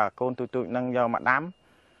យើងយកកូនទូចហ្នឹងយកមកដាំ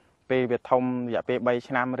ពេលវាធំរយៈពេល3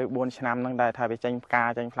ឆ្នាំឬ4ឆ្នាំហ្នឹងដែលថាវាចេញផ្កា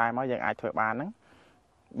ចេញផ្លែមកយើងអាចធ្វើបានហ្នឹង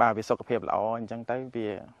បាទវាសុខភាពល្អអញ្ចឹងទៅវា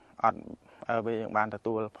អត់វាយើងបានទ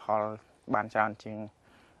ទួលផលបានច្រើនជាង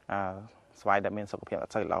ស្វាយដែលមានសុខភាពអ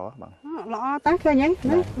ត់សូវល្អបងល្អតាឃើញហ្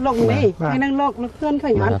នឹងលោកនេះហើយនឹងលោកឃើ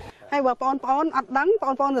ញអត់ហើយបើបងប្អូនអត់ដឹងប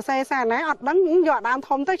ងប្អូនសរសេរសារណាអត់ដឹងយកអាដើម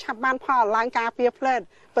ធំទៅឆាប់បានផលឡើងការពារផ្លែត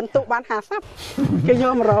បន្ទុកបាន50គេយ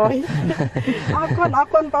ក100អរគុណបង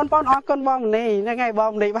ប្អូនអរគុណបងនេះហ្នឹងហើយប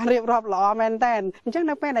ងនេះបានរៀបរាប់ល្អមែនតើអញ្ចឹង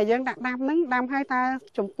នៅពេលដែលយើងដាក់ដាំហ្នឹងដាំឲ្យតា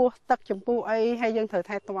ចំពោះទឹកចំពោះអីហើយយើងត្រូវ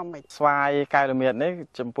ថែទាំមិនស្វាយកែវលមៀតនេះ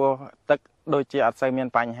ចំពោះទឹកដូចជាអត់សូវមាន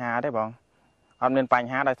បញ្ហាទេបងអត់មានប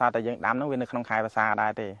ញ្ហាដោយសារតែយើងដាំហ្នឹងវានៅក្នុងខែវស្សាដែ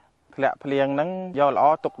រទេធ្លាក់ភ្លៀងហ្នឹងយកល្អ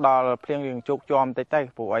ទុកដល់ភ្លៀងយើងជោគជាំតិចទៅ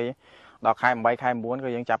ព្រោះអីដល់ខែ8ខែ9ក៏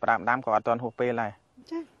យើងចាប់ផ្ដើមដាំក៏អត់ទាន់ហួសពេលដែរ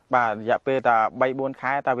ចា៎បាទរយៈពេលតែ3 4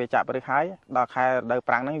ខែតែវាចាក់ព្រឹកហើយដល់ខែដៅ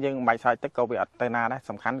ប្រាំងហ្នឹងយើងមិនបាច់ស្រោចទឹកក៏វាអត់ទៅណាដែរ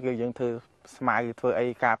សំខាន់គឺយើងធ្វើស្មៅធ្វើអី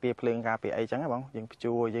ការពារភ្លើងការពារអីចឹងហ៎បងយើងភ្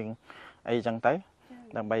ជួរយើងអីចឹងទៅ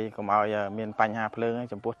ដើម្បីកុំឲ្យមានបញ្ហាភ្លើង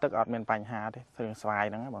ចំពោះទឹកអត់មានបញ្ហាទេធ្វើស្វាយ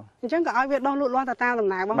ហ្នឹងបងអញ្ចឹងក៏ឲ្យវាដុះលូតលាស់ទៅតាមដំ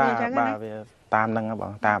ណើរបងអញ្ចឹងណាបាទវាតាមហ្នឹងប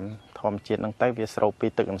ងតាមធម្មជាតិហ្នឹងទៅវាស្រូបពី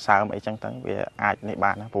ទឹកអន្សើមអីចឹងទៅវាអាចនេះ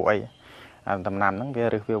បានណាព្រោះអី តំណាំហ្នឹងវា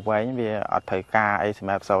រឹសវាវែងវាអត់ត្រូវការអីស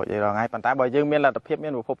ម្រាប់សោចអីរងហើយប៉ុន្តែបើយើងមានលទ្ធភាពមា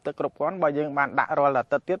នប្រភពទឹកគ្រប់គ្រាន់បើយើងបានដាក់រាល់អា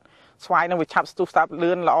ទិត្យទៀតស្វាយនឹងវាឆាប់ស្ទុះស្តាប់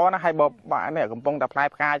លឿនល្អណាស់ហើយបើនេះកំពុងតែផ្លែ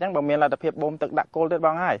ផ្កាអញ្ចឹងបើមានលទ្ធភាពបូមទឹកដាក់គល់ទៀតប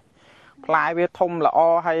ងហើយផ្លែវាធំល្អ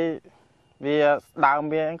ហើយវាដើម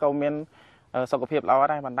វាក៏មានសុខភាពល្អ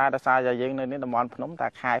ដែរប៉ុន្តែដោយសារតែយើងនៅនេះតំបន់ភ្នំតែ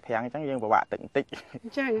ខែប្រាំងអញ្ចឹងយើងពិបាកទឹកបន្តិចអ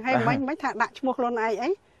ញ្ចឹងហើយមិនថាដាក់ឈ្មោះខ្លួនឯងអី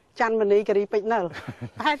ច័ន្ទមនីការីពេជ្រនិល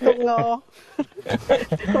ហើយទុកងខ្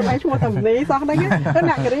លួនឯងឈ្មោះតែមនីសោះហ្នឹងគឺ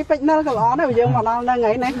អ្នកការីពេជ្រនិលក៏ល្អដែរយើងមកដល់ហ្នឹង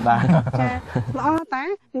ហើយណាចាល្អតា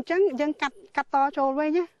អញ្ចឹងយើងកាត់តចូលវិញ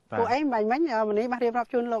ណាពួកអីមិញមនីបានរៀបរាប់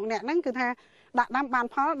ជូនលោកអ្នកហ្នឹងគឺថាដាក់ដាំបាន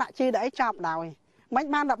ផលដាក់ជីដល់អីចប់ដោយមិន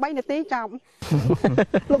បាន13នាទីចប់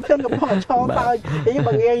លោកជន់កំពុងឈរតើអី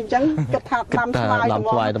បើងាយអញ្ចឹងគិតថាដាំស្វាយ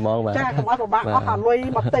ហ្មងចាកុំឲ្យពិបាកអស់អាលុយ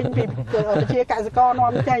មកទិញពីប្រជាកសិករ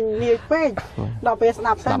នាំចេញងាយពេកដល់ពេលស្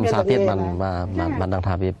ដាប់ទៅមានតែទៀតបានដឹង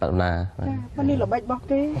ថាវាប៉ុណ្ណាចានេះល្បិចរបស់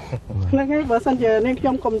គេហ្នឹងហើយបើសិនជានេះខ្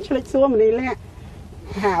ញុំកុំឆ្លិចសួរមនីលះ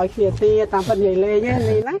ហាឲ្យគ្នាទីតាមពិតនិយាយលេង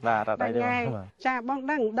នេះណាបាទអត់អីទេចាបង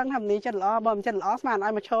ដឹងថាមនីចិត្តល្អបើមិនចិត្តល្អស្មានឲ្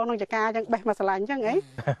យមកឈរក្នុងចកាអញ្ចឹងបេះមកស្រឡាញ់អញ្ចឹងអី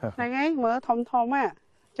ហ្នឹងហើយមើលធំហ៎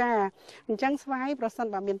ចាអញ្ចឹងស្វាយប្រសិន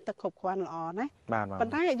បើមានទឹកគ្រប់គ្រាន់ល្អណាប៉ុ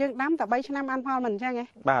ន្តែយើងដាំតែ3ឆ្នាំបានផលមិនអញ្ចឹងហ៎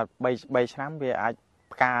បាទ3ឆ្នាំវាអាច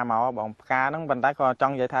ផ្កាមកបងផ្កាហ្នឹងប៉ុន្តែក៏ច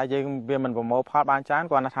ង់និយាយថាយើងវាមិនប្រមូលផលបានច្រើន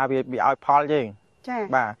គាត់ថាវាឲ្យផលយើងចា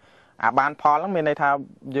បាទអាបានផលហ្នឹងមានន័យថា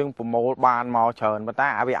យើងប្រមូលបានមកច្រើនប៉ុន្តែ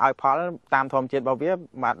វាឲ្យផលតាមធម្មជាតិរបស់វា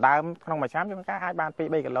មកដើមក្នុងមួយឆ្នាំយើងអាចបាន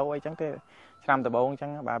2-3គីឡូអីចឹងទេឆ្នាំដំបូងចឹង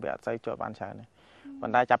បាទវាអត់សូវជាប់បានច្រើនទេប៉ុ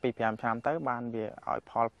ន្តែចាប់ពី5ឆ្នាំទៅបានវាឲ្យ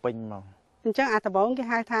ផលពេញមកអញ្ចឹងអាដំបូងគេ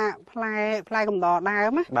ហៅថាផ្លែកំដរដើ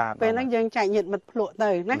មណាពេលហ្នឹងយើងចែកញាតមិត្តភ្លក់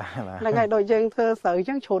ទៅណាហ្នឹងហើយដូចយើងធ្វើស្រូវអញ្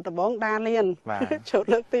ចឹងជ្រូតដំបូងដាលៀនជ្រូត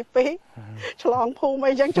លើកទី2ឆ្លងភូមិ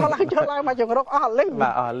អីអញ្ចឹងចុះឡើងមកជង្រុកអស់លីង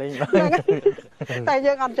បាទអស់លីងតែ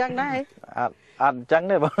យើងអត់អញ្ចឹងដែរអត់អញ្ចឹង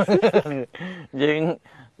ទេបង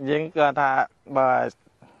យើងគាត់ថាបើ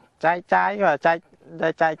ចែកចាយបើចែ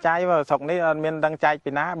កចាយបើស្រុកនេះអត់មានដឹងចែក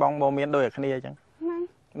ពីណាបងមកមានដូចគ្នាអញ្ចឹង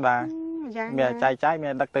បាទមានចែកចាយមា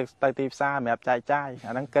នដឹកទៅទីផ្សារសម្រាប់ចែកចាយ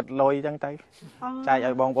អាហ្នឹងគិតលុយអញ្ចឹងទៅចែក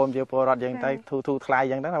ឲ្យបងប្អូនជាពលរដ្ឋយើងទៅធូថ្លៃអ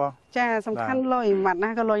ញ្ចឹងទៅណាបងចាសំខាន់លុយម៉ាត់ណា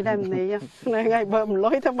ក៏លុយដែរមនីហ្នឹងហើយបើមិន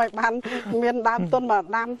លុយធ្វើមិនបានមានដើមទុនមក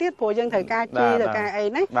ដាំទៀតព្រោះយើងត្រូវការជីត្រូវការអី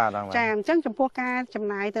ណាចាអញ្ចឹងចំពោះការចំ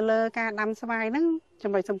ណាយទៅលើការដាំស្វាយហ្នឹង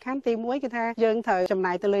ចំណុចសំខាន់ទី1គឺថាយើងត្រូវចំ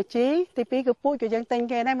ណាយទៅលើជីទី2គឺពូជក៏យើងទិញ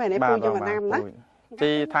គេដែរមែនទេពូជយើងមកដាំណា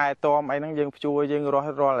ជីថែទាំអីហ្នឹងយើងភ្ជួរយើង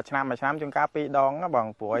រាល់ឆ្នាំមួយឆ្នាំជួនកាល2ដងណាបង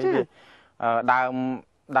ព្រោះអីវា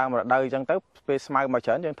ដើមរដូវអញ្ចឹងទៅពេលស្មៅមកច្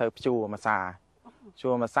រើនយើងត្រូវភ្ជួរម្សា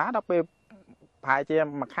ដល់ពេលប្រហែលជា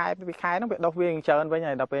មួយខែពីរខែហ្នឹងវាដុះវាច្រើនវិញ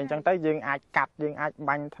ហើយដល់ពេលអញ្ចឹងទៅយើងអាចកាត់យើងអាច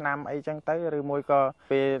បាញ់ថ្នាំអីអញ្ចឹងទៅឬមួយក៏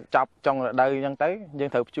ពេលចប់ចុងរដូវអញ្ចឹងទៅយើង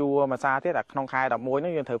ត្រូវភ្ជួរម្សាទៀតអាក្នុងខែ11ហ្នឹ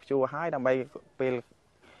ងយើងត្រូវភ្ជួរហើយដើម្បីពេល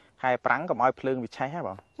ខែប្រាំងកុំឲ្យភ្លើងវាឆេះហ៎ប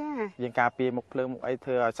ងចាយើងការពារមុខភ្លើងមុខអីធ្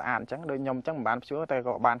វើឲ្យស្អាតអញ្ចឹងដូចខ្ញុំអញ្ចឹងមិនបានភ្ជួរតែ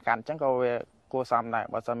ក៏បានកាត់អញ្ចឹងក៏វាគួរសមដែរ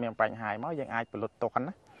បើសិនមានបញ្ហាមកយើងអាចផលិតទុក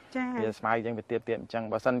ណាចាវាស្មៅយើងវាទៀតអញ្ចឹង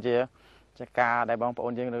បើសិនជាការដែលបងប្អូ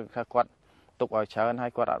នយើងឬគាត់ទុកឲ្យច្រើនហើ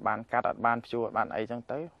យគាត់អត់បានកាត់អត់បានភ្ជួរអត់បានអីអញ្ចឹង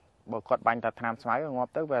ទៅបើគាត់បាញ់តែថ្នាំស្មៅងា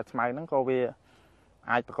ប់ទៅវាស្មៅហ្នឹងក៏វា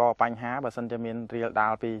អាចបង្កបញ្ហាបើសិនជាមានរៀលដា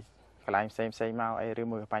ល់ពីកន្លែងផ្សេងមកអីឬ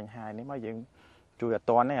មួយបញ្ហានេះមកយើងជួយអត់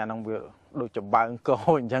តន់ទេអាហ្នឹងវាដូចចម្បើងកោ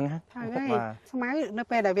អញ្ចឹងហើយស្មៅនៅ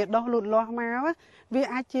ពេលដែលវាដុះលូតលាស់មកវា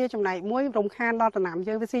អាចជាចំណែកមួយរំខានដល់ដំណាំ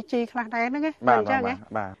យើងវាស៊ីជីខ្លះដែរហ្នឹងអញ្ចឹង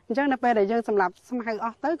អញ្ចឹងនៅពេលដែលយើងសម្រាប់ស្មៅអ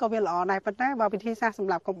ស់ទៅក៏វាល្អដែរប៉ុន្តែបើវិធីសាស្ត្រស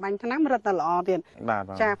ម្រាប់កំបាញ់ថ្នាំរឹតតែល្អទៀត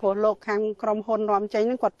ចាព្រោះលោកខាងក្រុមហ៊ុននាំចេញ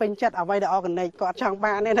ហ្នឹងគាត់ពេញចិត្តអ្វីដែលអอร์ហ្គានិកគាត់ចង់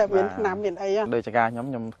បានទេតែមានថ្នាំមានអីដូចចការខ្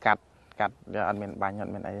ញុំកាត់អត់មានបាញ់អ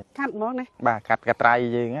ត់មានអីកាត់ហ្មងណាបាទកាត់កត្រៃ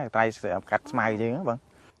យើងត្រៃកាត់ស្មៅយើងបង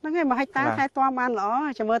ហ្នឹងហើយ1ហិកតាថែទាំបានល្អ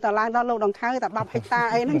ចាំមើលតឡើងដល់លោកដង្ខៅតែ10ហិកតា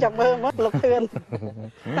អីហ្នឹងចាំមើលលោកធឿន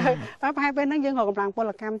តែប្រហែលពេលហ្នឹងយើងរកកម្លាំងព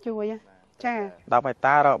លកម្មជួយចា10ហិក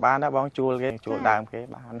តារកបានដែរបងជួលគេជួលដើមគេ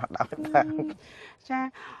បាន10ហិកតាចា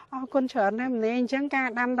អរគុណច្រើនណាស់ម្នេះអញ្ចឹងការ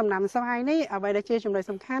ដាំដំណាំស្វាយនេះអ្វីដែលជាចំណុច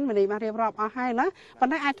សំខាន់ម្នេះបានរៀបរាប់អស់ហើយណាប៉ុ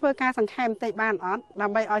ន្តែអាចធ្វើការសង្ខេបបន្តិចបានអត់ដើ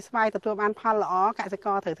ម្បីឲ្យស្វាយទទួលបានផលល្អកសិក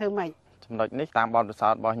រត្រូវធ្វើម៉េចចំណុចនេះតាមបទពិសោ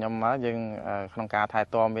ធន៍របស់ខ្ញុំមកយើងក្នុងការថែ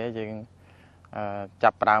ទាំវាយើងចា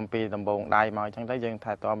ប់ផ្ដើមពីដំបូងដៃមកអញ្ចឹងទៅយើង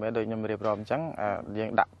ថែទាំវាដូចខ្ញុំរៀបរាប់អញ្ចឹងយើង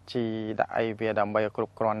ដាក់ជីដាក់អីវាដើម្បីឲ្យគ្រ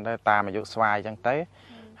ប់គ្រាន់ទៅតាមអាយុស្វាយអញ្ចឹងទៅ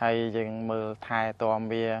ហើយយើងមើលថែទាំ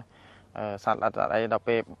វាសត្វល្អិតអីដល់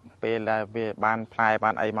ពេលដែលវាបានផ្លែ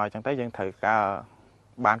បានអីមកអញ្ចឹងទៅយើងត្រូវការ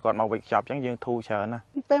បានគាត់មកវិកខ្ចប់អញ្ចឹងយើងធូរច្រើនណា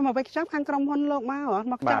ពេលមកវិកខ្ចប់ខាងក្រុមហ៊ុនលោកម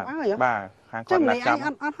កខ្ចប់ហើយបាទខាងគាត់មកចាប់អ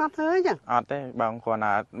ត់ហត់ធ្វើចឹងអត់ទេបងគាត់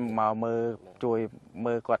ណាមកមើលជួយ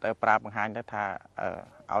មើលគាត់ប្រាប់បង្ហាញទៅថា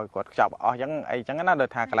ឲ្យគាត់ខ្ចប់អស់អញ្ចឹងអីអញ្ចឹងណាដូច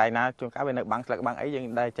ថាកន្លែងណាជួនកាលវានៅបាំងស្លឹកបាំងអីយើង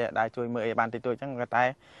ដែរជួយមើលអីបានតិចតួចអញ្ចឹងតែ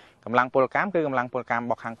កម្លាំងពលកម្មគឺកម្លាំងពលកម្មរ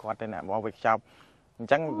បស់ខាងគាត់ទេអ្នកមកវិចប់អ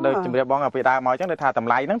ញ្ចឹងដូចជំរាបបងពីដើមមកអញ្ចឹងដូចថាត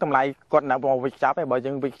ម្លៃហ្នឹងតម្លៃគាត់នៅមកវិចប់ឯងបើ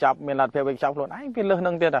យើងវិចប់មានលទ្ធភាពវិចប់ខ្លួនឯងវាលើស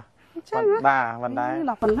នឹងទៀតបាទមិនដែរ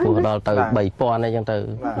ដល់ទៅ3000អីចឹងទៅ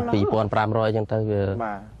2500អញ្ចឹងទៅវា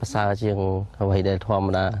ប្រសើរជាងអ្វីដែលធម្ម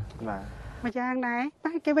តាបាទមួយយ៉ាងដែរ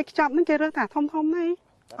តែគេវិចប់ហ្នឹងគេរើសថាធំទេ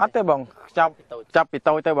អត់ទេបងចាប់ពី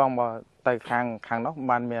តូចទៅបងមកទៅខាងនោះ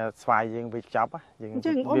បានមានស្វាយយើងវិចប់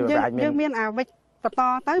យើងមានអាវិចបន្ត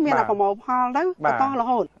ទៅមានប្រមូលផលទៅបន្តរ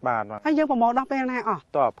ហូតបាទហើយយើងប្រមូលដល់ពេលណាអស់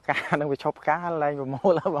តើផ្កានឹងវាឈប់ផ្កាឡើងប្រមូ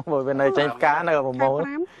លហើយបងវានៅចេញផ្កានៅប្រមូល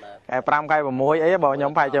ខែ5ខែ6អីបងខ្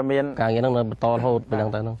ញុំប្រហែលជាមានការងារហ្នឹងនៅបន្តរហូតពីហ្នឹង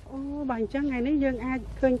ទៅហ្នឹងអូបើអញ្ចឹងថ្ងៃនេះយើងអាច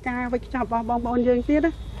ឃើញការវិចខ្ចប់របស់បងប្អូនយើងទៀត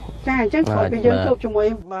ណាចាអញ្ចឹងក្រោយពីយើងជួបជាមួយ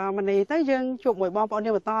មនីទៅយើងជួបមួយបងប្អូន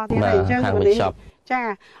យើងបន្តទៀតហើយអញ្ចឹងមនីចា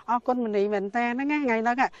អរគុណមនីមែនតើហ្នឹងថ្ងៃហ្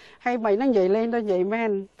នឹងហើយមិញហ្នឹងនិយាយលេងទៅនិយាយមែន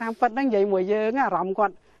តាមពិតហ្នឹងនិយាយមួយយើងអារម្មណ៍គា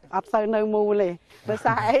ត់អត់សូវនៅមូលទេដោយ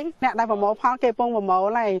សារអីអ្នកដែលប្រមូលផលគេពងប្រមូ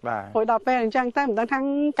លហើយព្រោះដល់ពេលអញ្ចឹងទៅមិនដឹងថា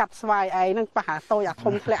កាត់ស្វាយអីហ្នឹងប៉ះអាតូចអា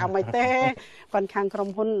ធំធ្លាក់អីមិនទេប៉ុន្តែខាងក្រុម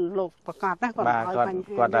ហ៊ុនលោកប្រកាសណាគាត់ឲ្យបញ្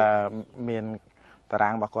ហាគាត់មានតារា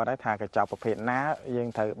ងរបស់គាត់ថាកញ្ចប់ប្រភេទណាយើង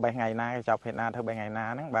ត្រូវបេះថ្ងៃណាកញ្ចប់ប្រភេទណាធ្វើបេះថ្ងៃណា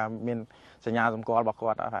ហ្នឹងបាទមានសញ្ញាសម្គាល់របស់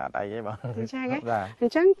គាត់អត់អីទេបងអ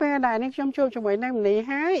ញ្ចឹងពេលដែលនេះខ្ញុំជួបជាមួយនឹងមនី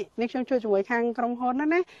ហើយនេះខ្ញុំជួបជាមួយខាងក្រុមហ៊ុន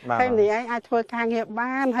ណាហើយមនីឯងអាចធ្វើការងារ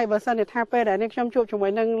បានហើយបើសិនថាពេលដែលនេះខ្ញុំជួបជាមួ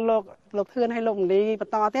យនឹងលោកធឿនហើយលោកមនីប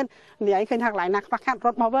ន្តទៀតមនីឯងឃើញថាកន្លែងណាខ្វះខាតរ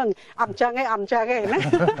ត់មកវិញអត់អញ្ចឹងទេអត់អញ្ចឹងទេណា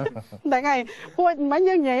ហ្នឹងហើយពួកមិញ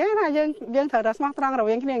យើងនិយាយថាយើងត្រូវតែស្មោះត្រង់រ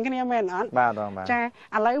វាងគ្នាមែនអត់បាទចា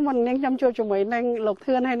ឥឡូវមុននេះខ្ញុំជួបជាមួយនឹងលោក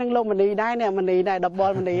ធឿនហើយនឹងលោកមនីដែរអ្នកមនីដែរដប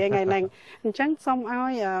លមនីថ្ងៃហ្នឹងអញ្ចឹងសូមឲ្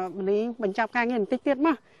យមនីបញ្ចប់ការងារបន្តិចទៀតម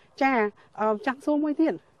កចាចាក់សួរមួយទៀ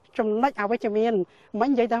តចំណុចអវិជ្ជមានមិញ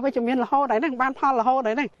និយាយថាវិជ្ជមានរហូតដែរហ្នឹងបានផលរហូត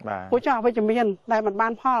ដែរហ្នឹងព្រោះចុះអវិជ្ជមានដែលមិនបា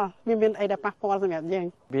នផលវាមានអីដែលប៉ះពាល់សម្រាប់យើង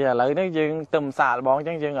វាឥឡូវនេះយើងទៅម្សាលបងអញ្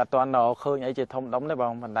ចឹងយើងអត់ទាន់ឃើញអីជាធំដុំទេប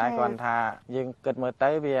ងមិនដែរគាត់ថាយើងគិតមើលទៅ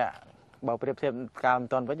វាបើប្រៀបធៀបកាលមិន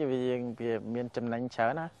ទាន់វិញវាមានចំណេញច្រើ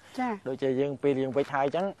នណាចាដូចជាយើងពេលយើងវិចហើយអ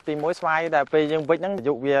ញ្ចឹងទី1ស្វាយដែលពេលយើងវិចហ្នឹងអា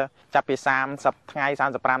យុវាចាប់ពី30ថ្ងៃ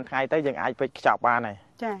35ថ្ងៃទៅយើងអាចវិចខ្ចប់បានហើយ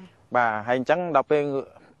ចាបាទហើយអញ្ចឹងដល់ពេល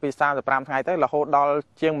ពី35ថ្ងៃទៅរហូតដល់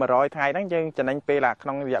ជាង100ថ្ងៃហ្នឹងយើងចំណេញពេលក្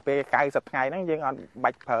នុងរយៈពេល90ថ្ងៃហ្នឹងយើងអត់បា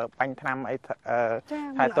ច់ប្រើបាញ់ថ្នាំអី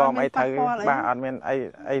ថែទាំអីត្រូវបាទអត់មាន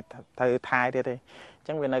អីត្រូវថែទៀតទេអញ្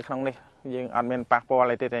ចឹងវានៅក្នុងនេះយើងអត់មានប៉ះពាល់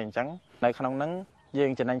អីទៀតទេអញ្ចឹងនៅក្នុងហ្នឹងយើ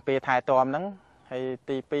ងចំណេញពេលថែទាំហ្នឹងហើយ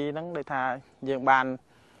ទី2ហ្នឹងដូចថាយើងបាន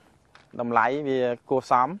តម្លៃវាគួរ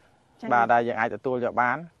សមបាទដែលយើងអាចទទួលយក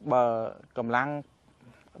បានបើកម្លាំង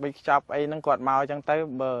បិខ្ចប់អីហ្នឹងគាត់មកអញ្ចឹងទៅ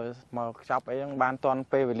បើមកខ្ចប់អីហ្នឹងបានតន់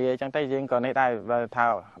ពេលវេលាអញ្ចឹងទៅយើងក៏នេះដែរបើ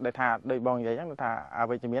ថាដូចបងនិយាយអញ្ចឹងថាអ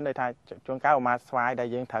វិជ្ជមានដូចថាជួនកាលមកស្វាយដែល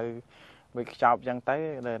យើងត្រូវវិខ្ចប់អញ្ចឹងទៅ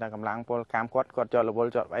ដែលកម្លាំងពលកម្មគាត់ជាប់រវ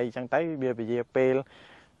ល់ជាប់អីអញ្ចឹងទៅវាពជាពេល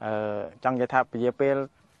ចង់និយាយថាពជាពេល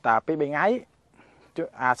តា2 3ថ្ងៃ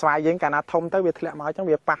អាស្វាយយើងកាលណាធំទៅវាធ្លាក់មកអញ្ចឹង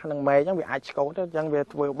វាប៉ះនឹងមេអញ្ចឹងវាអាចឆ្កូតទៅអញ្ចឹងវា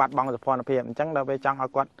ធ្វើបាត់បង់សោភ័ណភាពអញ្ចឹងដល់ពេលចង់ឲ្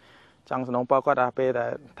យគាត់ចង់សំណូមពរគាត់ថាពេលដែល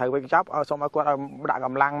ត្រូវវិចប់ឲ្យសូមឲ្យគាត់ឲ្យដាក់ក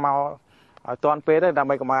ម្លាំងមកឲ្យតាន់ពេលទៅដើម្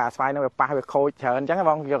បីកុំឲ្យអាស្វាយនឹងវាប៉ះវាខូចច្រើនអញ្ចឹង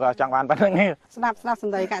បងយកចង់បានប៉ុណ្្នឹងស្ដាប់ស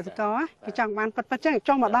ម្ដីកសិករគេចង់បានពិតអញ្ចឹង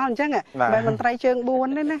ចុះមកដល់អញ្ចឹងមិនមន្ត្រីជើង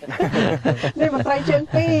4ទេណានេះមន្ត្រីជើង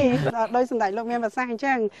2ដោយសម្ដេចលោកមានប្រសាសន៍អញ្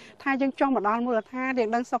ចឹងថាយើងចុះមកដល់មូលដ្ឋានយើង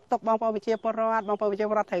ដឹងសុខទុក្ខបងប្អូនប្រជាពលរដ្ឋត្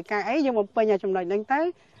រូវការអីយើងបំពេញឲ្យចំណុចហ្នឹងទៅ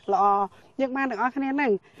ល្អយើងបានទាំងអស់គ្នាហ្នឹ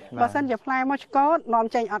ងបើសិនជាផ្លែមកឆ្កោតនាំ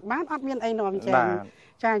ចេញអត់បានអត់មានអីនាំចេញ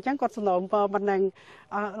ចាអញ្ចឹងគាត់សំណូមពរប៉ុណ្ណឹង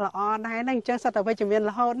ល្អដែរហ្នឹងអញ្ចឹងសត្វតែវិជ្ជមាន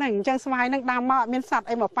រហូតហ្នឹងអញ្ចឹងស្វាយហ្នឹងដាំមកអត់មានសត្វ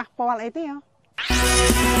អីមកប៉ះពាល់អីទេហ៎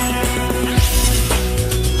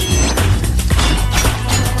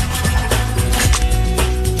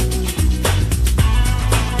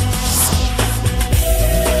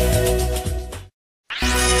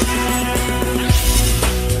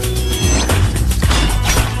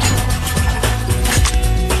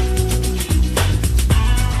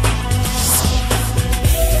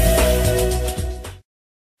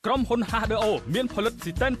ក្រុមហ៊ុន HDTV មានផលិត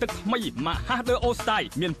ស៊ីទែនទឹកថ្មីម៉ាក HDTV Style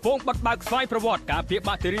មានពងបិទបើកស្វ័យប្រវត្តិការពារ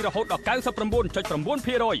បាក់តេរីរហូតដល់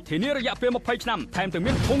 99.9% ធានារយៈពេល20ឆ្នាំថែមទាំង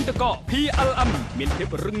មានធុងទឹកកក PLM មានភាព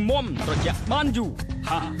រឹងមាំត្រជាក់បានយូរ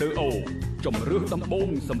HDTV ជំរឿសដំបូង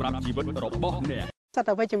សម្រាប់ជីវិតរបស់អ្នកសត្វ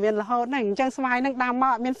តែវិជ្ជមានរហូតហ្នឹងអញ្ចឹងស្វាយហ្នឹងដាំម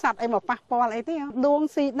កអត់មានសត្វអីមកប៉ះពាល់អីទេដួង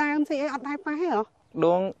ស៊ីដើមស៊ីអីអត់ដែរប៉ះទេហ៎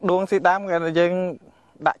ដួងស៊ីដើមគេយើង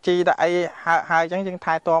ដាក់ជីដាក់អីហើយអញ្ចឹងយើង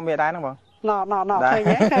ថែទាំវាដែរហ្នឹងបងណឃើ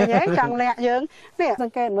ញទេចង់លាក់យើងនេះស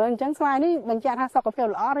ង្កេតមើលអញ្ចឹងស្វាយនេះបញ្ជាក់ថាសុខភាព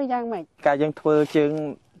ល្អឬយ៉ាងម៉េចកាលយើងធ្វើជើង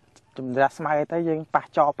ចម្រាស់ស្មៅទៅយើងប៉ះ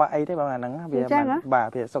ចបអីទេបងអាហ្នឹងវាបាទ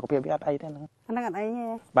វាសុខភាពវាអត់អីទេហ្នឹងអាហ្នឹងអត់អីទេ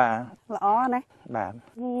បាទល្អណាស់បាទ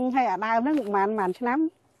ហើយអាដើមហ្នឹងប្រហែលឆ្នាំ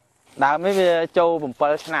ដើមនេះវាចូល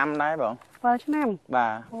7ឆ្នាំដែរបង7ឆ្នាំបា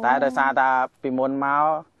ទតែដោយសារតាពីមុនមក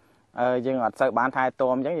យើងអត់សូវបានថែ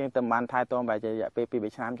ទាំអញ្ចឹងយើងទៅបានថែទាំបែរជារយៈពេល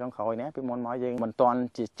2-3ឆ្នាំចុងក្រោយនេះពីមុនមកយើងមិនទាន់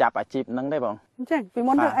ជាចាប់អាជីពហ្នឹងទេបងអញ្ចឹងពី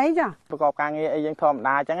មុនធ្វើអីចាប្រកបការងារអីយើងធម្ម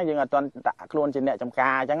តាអញ្ចឹងយើងអត់ទាន់ដាក់ខ្លួនជាអ្នកចំកា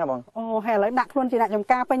រអញ្ចឹងបងអូហើយឥឡូវដាក់ខ្លួនជាអ្នកចំ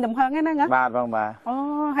ការពេញទំហឹងហ្នឹងណាបាទបងបាទអូ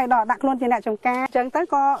ហើយដល់ដាក់ខ្លួនជាអ្នកចំការអញ្ចឹងទៅ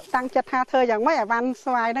ក៏តាំងចិត្តថាធ្វើយ៉ាងម៉េចឲ្យបាន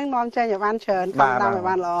ស្វាយហ្នឹងនាំចេញឲ្យបានច្រើនកំដៅឲ្យ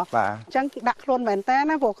បានល្អអញ្ចឹងដាក់ខ្លួនមែនតើ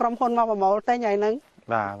ណាព្រោះក្រុមហ៊ុនមកប្រមូលទិញឲ្យហ្នឹង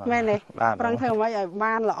បាទមែនទេប្រឹងធ្វើអ្វីឲ្យ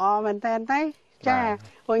បានល្អមែនតើទេចា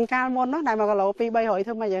ព្រោះកាលមុននោះដែល1គីឡូ2-300ធ្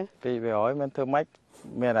វើម៉េចយើង200មិនធ្វើម៉េច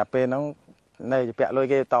មានតែពេលហ្នឹងនៅជាពាក់លុយ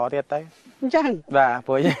គេតទៀតទៅអញ្ចឹងបាទ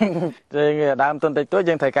ព្រោះយើងដើមទុនតិចតួច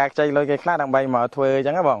យើងត្រូវការខ្ចីលុយគេខ្លះដើម្បីមកធ្វើអញ្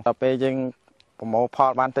ចឹងបងដល់ពេលយើងប្រមូលផ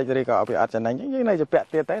លបានតិចឬក៏វាអត់ចំណេញយើងនៅជាពាក់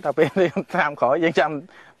ទៀតទៅដល់ពេលតាមក្រោយយើងចាំ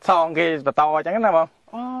សងគេបន្តអញ្ចឹងណាបង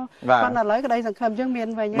អូបានឥឡូវក្តីសង្ឃឹមយើងមាន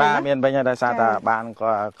វិញបាទមានវិញហើយដោយសារតែបាន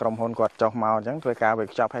ក្រុមហ៊ុនគាត់ចុះមកអញ្ចឹងធ្វើការវិ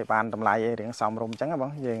ខ្ចប់ឲ្យបានតម្លៃរៀងសមរម្យអញ្ចឹងណាប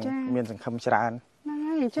ងយើងមានសង្ឃឹមច្រើនហ្នឹង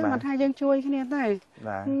ហើយអញ្ចឹងមិនថាយើងជួយគ្នាទេ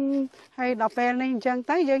បាទហើយដល់ពេលនេះអញ្ចឹង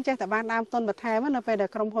ទៅយើងចេះតែបានដើមទុនបន្ថែមនៅពេលដែល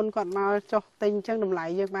ក្រុមហ៊ុនគាត់មកចុះទិញអញ្ចឹងតម្លៃ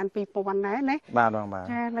យើងបាន2000ដែរណាបាទបងបាទ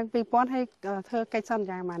ចានឹង2000ហើយធ្វើកិច្ចសន្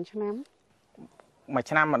យាប៉ុន្មានឆ្នាំមួយ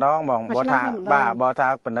ឆ្នាំម្ដងបងបើថាបាទបើថា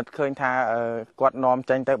ពិនិត្យឃើញថាគាត់នាំ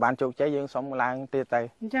ចេញទៅបានជោគជ័យយើងសុំឡើងទៀតទៅ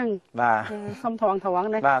អញ្ចឹងបាទសុំត្រង់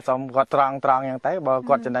ណាបាទសុំគាត់ត្រង់អញ្ចឹងទៅបើ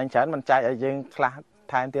គាត់ចំណេញច្រើនមិនចែកឲ្យយើងខ្លះ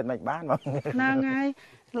ថែមទៀតមិនបានបងហ្នឹងហើយ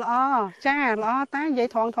ល្អចាល្អតានិយាយ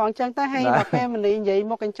ត្រង់អញ្ចឹងទៅហើយដល់ពេលមនីនិយាយ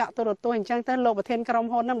មកកញ្ចក់ទូរទស្សន៍អញ្ចឹងទៅលោកប្រធានក្រុម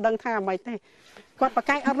ហ៊ុនហ្នឹងមិនដឹងថាអ្វីទេគាត់បក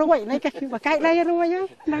កាយអត់រួចនេះគេបកកាយដៃរួច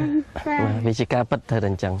ហ្នឹងវិជាការពិតទៅតែ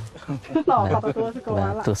អញ្ចឹងបាទទទួលស្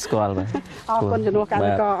គាល់បាទអរគុណជំនួសកម្ម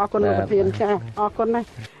ករអរគុណលោកប្រធានចាអរគុណណាស់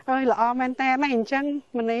អើយល្អមែនតើណាអញ្ចឹង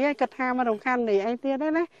មនីឯងគាត់ថាមិនរំខាននេះអីទៀតទេ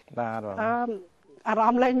ណាបាទអារ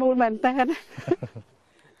ម្មណ៍លេងមូលមែនតើ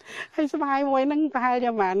ហើយស្បាយមួយហ្នឹងប្រហែល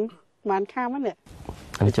ជាមិនខាំហ្នឹងនេះ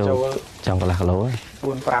ចូលចង់កន្លះគីឡូ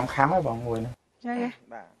4-5ខាំហើយបងមួយហ្នឹងចា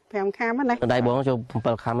បាទ5ខាំណាដៃបងចូល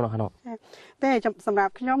7ខាំនោះទេសម្រា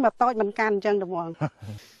ប់ខ្ញុំមកតូចមិនកាន់អញ្ចឹងទៅហ្មង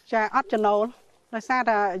ចាអត់ចំណូលដោយសារ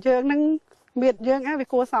តែយើងនឹងមៀតយើងវា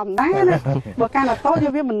គួរសមដែរណាបើកាន់តែតូច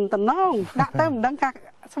វាមិនតំណងដាក់ទៅមិនដឹងថា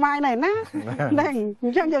ស្វាយណែណាហ្នឹងអ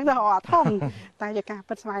ញ្ចឹងយើងទៅរកធំតែជាការ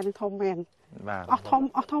ពិតស្វាយនឹងធំមែនបាទអ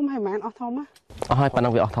ស់ធំហើយមែនអស់ធំអស់ហើយប៉ុណ្ណឹ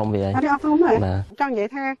ងវាអស់ធំវាហើយអស់ធំហើយចង់និយាយ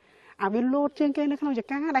ថាអាវាលូតជាងគេនៅក្នុងច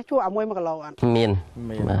ការដែលជួឲ្យ1គីឡូអត់មាន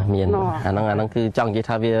អាហ្នឹងគឺចង់និយាយ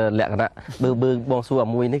ថាវាលក្ខណៈបឺបងសួរអា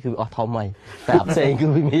មួយនេះគឺអស់ធំហើយតែផ្សេងគឺ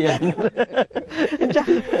វាមានអញ្ចឹង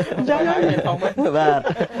ធំបាទ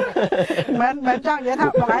មិនចង់និយាយថា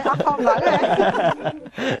បងឯងអស់ធំឡើយ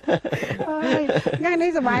ថ្ងៃនេះ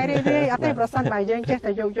សប្បាយរីករាយអត់ទេប្រសិនបើយើងចេះ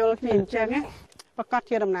តែយោគយល់គ្នាអញ្ចឹងណាប្រកាស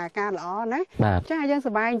ជាដំណើរការល្អណាចាយើងស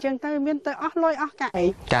ប្បាយអញ្ចឹងទៅមានទៅអស់លុយអស់កាក់អី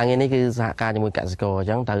ការងារនេះគឺសហការជាមួយកសិករអញ្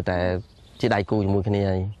ចឹងត្រូវតែជាដៃគូជាមួយគ្នា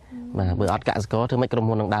ហើយបាទបើអត់កសិករធ្វើម៉េចក្រុម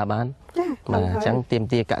ហ៊ុននឹងដើរបានបាទអញ្ចឹងទាម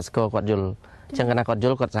ទារកសិករគាត់យល់អញ្ចឹងកាលណាគាត់យ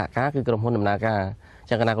ល់គាត់សហការគឺក្រុមហ៊ុនដំណើរការអញ្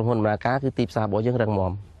ចឹងកាលណាក្រុមហ៊ុនដំណើរការគឺទីផ្សាររបស់យើងរឹង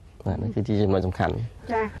មាំបាទនេះគឺជាចំណុចសំខាន់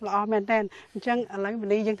ចាល្អមែនតើអញ្ចឹងឥឡូវวัน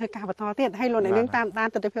นี้យើងធ្វើការបន្តទៀតហើយលោកអ្នកនាងតាមដាន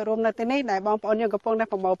ទស្សនវិជ្ជារួមនៅទីនេះដែលបងប្អូនយើងកំពុងតែ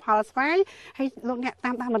ប្រមូលផលស្វាយហើយលោកអ្នក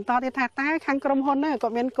តាមដានបន្តទៀតថាតើខាងក្រុមហ៊ុនហ្នឹងគា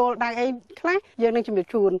ត់មានគោលដៅអីខ្លះយើងនឹងជម្រាប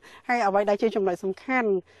ជូនហើយអ្វីដែលជាចំណុចសំខាន់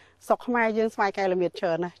ស្រុកខ្មែរយើងស្វាយកែលម្អៀតច្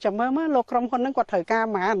រើនណាចាំមើលលោកក្រុមហ៊ុនហ្នឹងគាត់ត្រូវការប៉ុ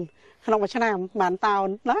ន្មានក្នុងមួយឆ្នាំប៉ុន្មានតោន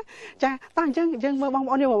ណាចាតោះអញ្ចឹងយើងមើលបង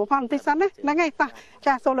ប្អូនយើងមកផលបន្តិចសិនណាហ្នឹងហើយតោះ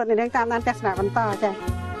ចាសូមលោកអ្នកនាងតាមដានទស្សនាបន្តចា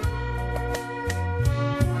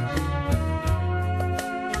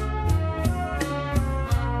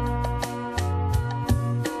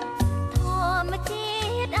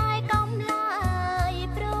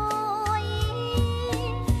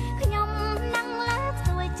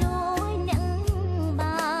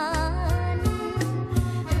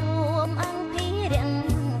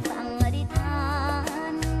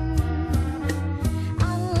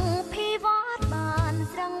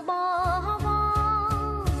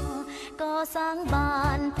សាងបា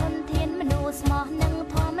នធនធានមនុស្សស្មោះនឹង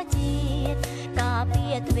ធម្មជាតិការពា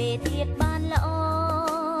រទ្វេទៀតបានល្អ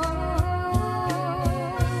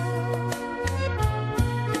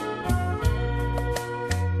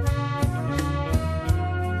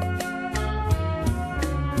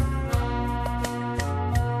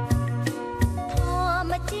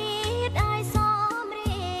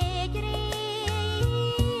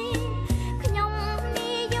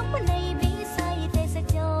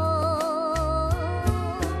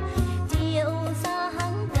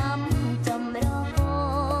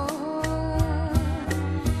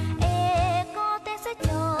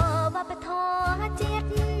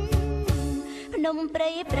ព្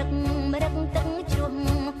រៃព្រឹករឹកទឹកជ្រុំ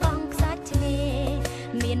កងខ្សាច់ឆ្នេ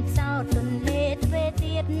រ រៀនផ្សោតទុនលេទ្វេ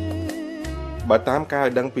ទៀត បើតាមការ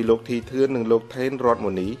ឲ្យដឹងពីលោកធីធឿននិងលោកថេនរត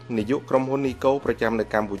មូនីនាយកក្រុមហ៊ុននីកូប្រចាំនៅ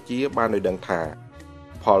កម្ពុជាបានឲ្យដឹងថា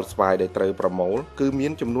ផលស្វាយដែលត្រូវប្រមូលគឺមា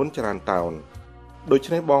នចំនួនច្រើនតោនដូ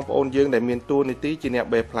ច្នេះបងប្អូនយើងដែលមានតួនាទីជាអ្នក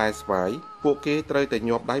បេះផ្លែស្វាយពួកគេត្រូវតែ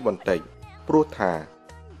ញាប់ដៃបន្តិចព្រោះថា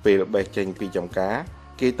ពេលបេះចេញពីចំការ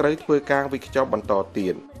គេត្រូវធ្វើការវិខ្ចប់បន្តទៀ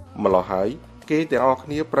តម្ល៉េះហើយគេទាំងអស់គ្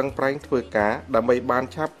នាប្រឹងប្រែងធ្វើការដើម្បីបាន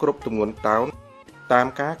ឆាប់គ្រប់ទម្ងន់តោនតាម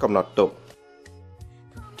ការកំណត់ទុក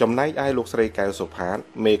ចំណែកឯលោកស្រីកែវសុផាត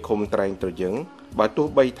មេឃុំត្រែងត្រយឹងបើទោះ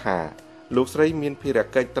បីថាលោកស្រីមានភារ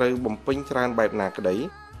កិច្ចត្រូវបំពេញច្រើនបែបណាក្តី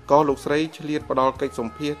ក៏លោកស្រីឆ្លៀតផ្ដល់កិច្ចស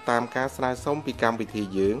ម្ភាសតាមការស្នើសុំពីកម្មវិធី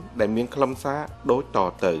យើងដែលមានខ្លឹមសារដូចត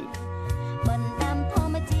ទៅបណ្ដាំធ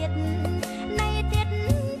ម្មជាតិនៃទៀត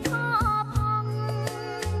ផផង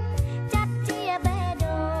ចាត់ជាបេះ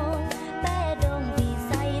ដូងវិ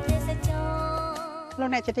ស័យទេសចរលោក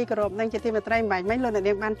អ្នកជាទីគោរពនិងជាទីមេត្រីមិនបាញ់លោកអ្នក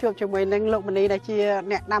នាងបានជួបជាមួយនឹងលោកមនីដែលជា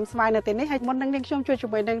អ្នកដាំស្វាយនៅទីនេះហើយមុននឹងនាងខ្ញុំជួបជា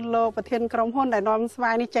មួយនឹងលោកប្រធានក្រុមហ៊ុនដែលនាំស្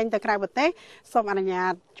វាយនេះចេញទៅក្រៅប្រទេសសូមអនុញ្ញា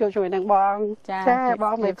តជួបជាមួយនឹងបងចាប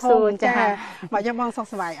ងមេភូមិចាមកយកបងសុខ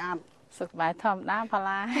សប្បាយអត់សុខសប្បាយធម្មតាផល្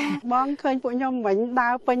លាបងឃើញពួកខ្ញុំមិញដើ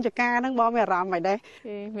រពេញចការហ្នឹងបងមានអារម្មណ៍មិនដែរ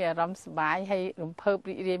គឺមានអារម្មណ៍សប្បាយហើយរំភើប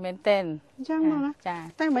រីករាយមែនទែនចឹងមកចា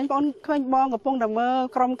តែមិញបងឃើញបងកំពុងតែមើល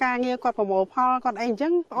ក្រុមការងារគាត់ប្រមូលផលគាត់អីអញ្ចឹ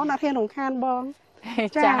ងបងអត់ហ៊ានរំខានបង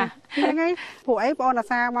ចាហ្នឹងហើយពួកអីបងអា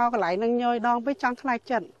សាមកកន្លែងនឹងញយដងពេកចង់ខ្លាច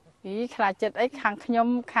ចិត្តខ្លាចចិត្តអីខាងខ្ញុំ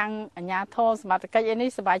ខាងអាជ្ញាធរសមត្ថកិច្ចអីនេះ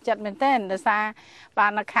សប្បាយចិត្តមែនទែនដោយសារបា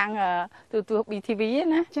ននៅខាងទូទស្សន៍ BTV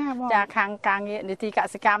ណាចាខាងការងារនីតិក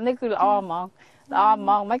សិកម្មនេះគឺល្អហ្ម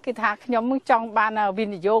ងមិនគឺថាខ្ញុំចង់បានវិ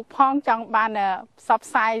និយោគផងចង់បានផ្សព្វ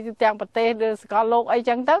ផ្សាយទៅទាំងប្រទេសឬសកលលោកអី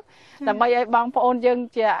ចឹងទៅដើម្បីឲ្យបងប្អូនយើង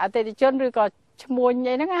ជាអតិថិជនឬក៏ឈ្មួញ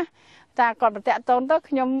អីហ្នឹងណាតែគាត់ប្រតិតូនទៅ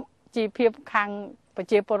ខ្ញុំជីវភាពខាងប្រ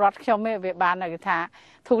ជាពលរដ្ឋខ្ញុំវាបានគេថា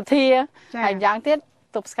ធូធាហើយយ៉ាងទៀត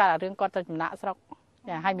ទប់ស្កាត់រឿងគាត់ទៅចំណាក់ស្រុក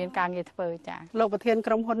ចាហើយមានការងារធ្វើចាលោកប្រធាន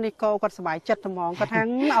ក្រុមហ៊ុននេះក៏គាត់សប្បាយចិត្តហ្មងគាត់ថា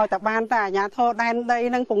ឲ្យតែបានតែអាជ្ញាធរដែនដី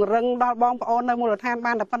នឹងពង្រឹងដល់បងប្អូននៅមូលដ្ឋាន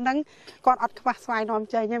បានតែប៉ុណ្្នឹងគាត់អត់ខ្វះស្វ័យនាំ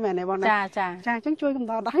ចេញទេមែនទេបងចាអញ្ចឹងជួយកំ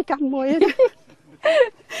ដៅដៃកាន់មួយ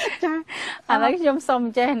ចាឥឡូវខ្ញុំសូម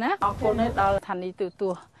ចេះណាអរគុណដល់ស្ថានីយ៍ទូទ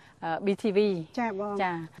ស្សន៍ BTV ចាបង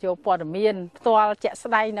ចាយកព័ត៌មានផ្ទាល់ជាក់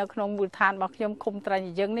ស្ដែងនៅក្នុងមូលដ្ឋានរបស់ខ្ញុំឃុំត្រែង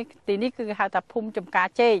យើងនេះទីនេះគឺហៅថាភូមិចំការ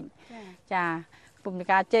ជែកចាភូមិចំ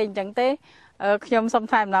ការជែកអញ្ចឹងទេខ្ញុំសូម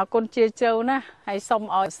ថ្លែងអំណរគុណជាជ្រៅណាស់ហើយសូម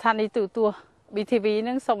ឲ្យស្ថានីយ៍ទូទស្សន៍ BTV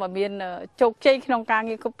នឹងសូមឲ្យមានជោគជ័យក្នុងការ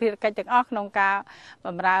ងារគ្រប់ភារកិច្ចទាំងអស់ក្នុងការប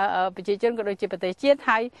ម្រើប្រជាជនក៏ដូចជាប្រទេសជាតិ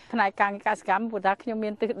ហើយផ្នែកការងារកសិកម្មព្រោះថាខ្ញុំមា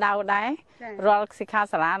នទិសដៅដែររាល់សិក្ខា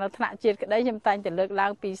សាលានៅថ្នាក់ជាតិក្តីខ្ញុំតែងតែលើកឡើ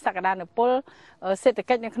ងពីសក្តានុពលសេដ្ឋ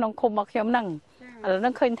កិច្ចនៅក្នុងឃុំរបស់ខ្ញុំហ្នឹងឥឡូវហ្នឹ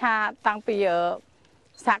ងឃើញថាតាំងពី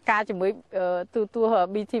សហការជាមួយទូទស្សន៍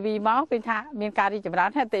BTV មកឃើញថាមានការរីកចម្រើន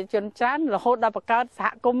ហើយអតិថិជនច្រើនរហូតដល់បង្កើតសហ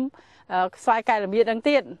គមន៍ស្វាយកែលម្អហ្នឹង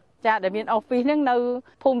ទៀតចាដែលមាន office ហ្នឹងនៅ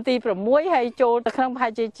ភូមិទី6ហើយចូលទៅក្នុងប្រហែ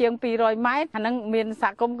លជាង200ម៉ែត្រអាហ្នឹងមានស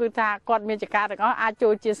ហគមន៍គឺថាគាត់មានចការទាំងអស់អាចចូ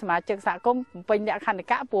លជាសមាជិកសហគមន៍បំពេញលក្ខន្តិ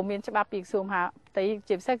កៈព្រោះមានច្បាប់ពីក្រសួងមហាផ្ទៃ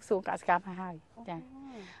ជាពិសេសក្រសួងកសិកម្មហើយចា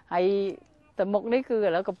ហើយទៅមុខនេះគឺឥ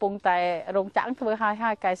ឡូវកំពុងតែរោងចក្រធ្វើហើ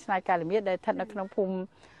យកែស្នៃកែលម្អដែលស្ថិតនៅក្នុងភូមិ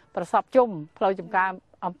ប្រសពជុំផ្លូវចំការ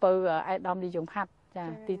អំពើឯកឧត្តមនិយមហាត់ចា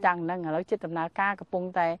ទីតាំងហ្នឹងឥឡូវចិត្តដំណើរការកំពុង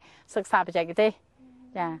តែសិក្សាបច្ចេកទេស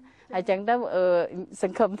ចាហើយចឹងទៅស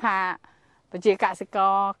ង្ឃឹមថាប្រជាកសិក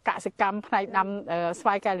រកសិកម្មផ្នែកដាំស្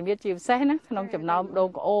វាយកែលម្អជាពិសេសណាក្នុងចំណោមដូង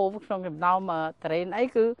ក្អូក្នុងចំណោមត្រេនអី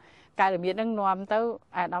គឺកែលម្អនឹងនាំទៅ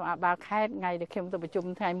អាដាមអាបាខេតថ្ងៃដែលខ្ញុំទៅប្រជុំ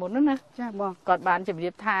ថ្ងៃមុនហ្នឹងណាចាបងគាត់បានជម្រា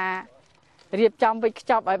បថារៀបចំវិខ្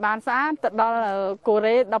ចប់ឲ្យបានស្អាតទៅដល់កូ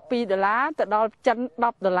រ៉េ$12ទៅដល់ចិន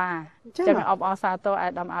$10ចឹងអបអរសាទរអា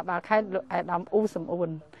ដាមអាបាខេតអាដាមអ៊ូសំអ៊ូ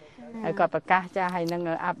នហើយគាត់ប្រកាសចាហើយនឹង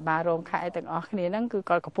អាបារោងខែទាំងអស់គ្នាហ្នឹងគឺ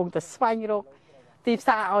គាត់កំពុងតែស្វែងរកទីផ្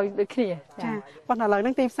សារឲ្យដូចគ្នាចាប៉ុន្តែឥឡូវហ្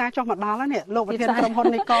នឹងទីផ្សារចុះមកដល់ហើយនេះលោកប្រធានក្រុមហ៊ុន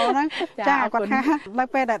នីកូហ្នឹងចាគាត់ថានៅ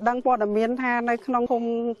ពេលដែលដឹងព័ត៌មានថានៅក្នុងភូមិ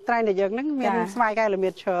ត្រែងដែលយើងហ្នឹងមានស្វាយកែលម្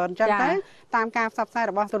អច្រើនអញ្ចឹងទៅតាមការផ្សព្វផ្សាយ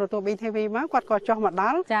របស់ទូរទស្សន៍ BTV មកគាត់ក៏ចុះមកដ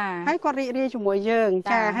ល់ហើយគាត់រីករាយជាមួយយើង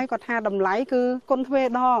ចាហើយគាត់ថាតម្លៃគឺគុណទ្វេ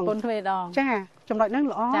ដងចាចំណុចហ្នឹង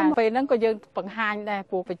ល្អចាពេលហ្នឹងក៏យើងបង្ហាញដែរ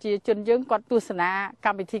ព្រោះប្រជាជនយើងគាត់ទស្សនាក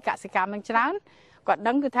ម្មវិធីកសិកម្មហ្នឹងច្រើនគាត់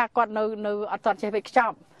ដឹងគឺថាគាត់នៅអត់ទាន់ចេះវិខ្ច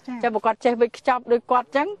ប់ចឹងបើគាត់ចេះវិខ្ចប់ដោយគាត់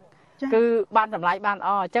ចឹងគឺបានតម្លៃបានអ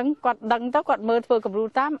ញ្ចឹងគាត់ដឹងទៅគាត់មើលធ្វើគំរូ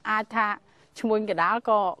តាមអាចថាឈ្មោះកដាល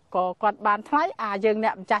ក៏គាត់បានថ្លៃយើងអ្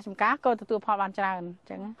នកម្ចាស់ចំការក៏ទទួលផលបានច្រើន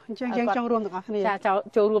អញ្ចឹងយើងចូលរួមទាំងអស់គ្នាចា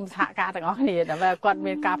ចូលរួមសហការទាំងអស់គ្នាដើម្បីគាត់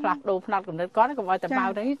មានការផ្លាស់ប្ដូរផ្នត់គំនិតគាត់កុំឲ្យតែបៅ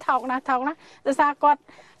ទៅថោកណាស់ដោយសារគាត់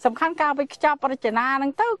សំខាន់ការវិខ្ចប់រចនាហ្នឹ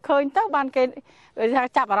ងទៅឃើញទៅបានគេថា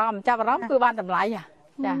ចាប់អារម្មណ៍គឺបានតម្លៃ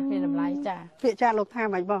ចាមានតម្លៃចាពាក្យចាលោកថា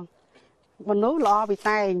ម៉េចបងមនុស្សល្អពី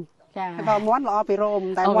តែងចាដល់មាត់ល្អពីរោម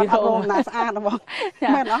តែមាត់អត់រោមណាស្អាតបង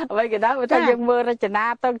មែនអត់អ្វីក៏ដោយតែយើងមើលរចនា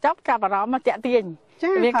ទៅចប់ចាប់អារម្មណ៍មកតាក់ទាញ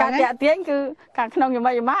មានការតាក់ទាញគឺខាងក្នុងយ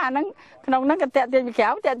មីអាហ្នឹងក្នុងហ្នឹងក៏តាក់ទាញពីក្រៅ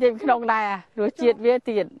តាក់ទាញពីក្នុងដែររសជាតិវា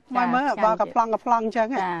ទៀតមកមើលបើកំ plong អញ្ចឹង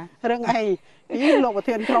រឿងអីលោកប្រ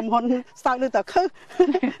ធានក្រុមហ៊ុនស្ទាយលើតខឹស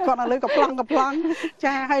គាត់នៅលើកំ plong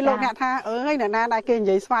ចាឲ្យលោកអ្នកថាអើយអ្នកណាដែលគេនិ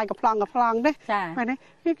យាយស្វាយកំ plong ទេមែនទេ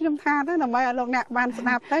គឺខ្ញុំថាទៅដើម្បីឲ្យលោកអ្នកបានស្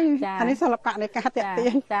ដាប់ទៅអានេះសិល្បៈនៃការតាក់ទា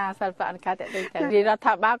ញចាសិល្បៈនៃការតាក់ទាញចារដ្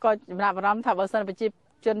ឋាភិបាលក៏ចំណាប់អារម្មណ៍ថាបើសិនប្រជា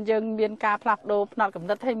ជនយើងមានការផ្លាស់ប្ដូរផ្នត់កំ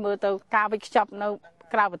ណត់ឲ្យមើលទៅការវិខ្ចប់នៅ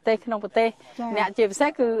ក្រៅប្រទេសក្នុងប្រទេសអ្នកជាពិសេស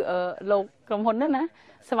គឺលោកក្រុមហ៊ុនហ្នឹងណា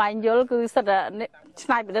ស្វែងយល់គឺសិទ្ធិឆ្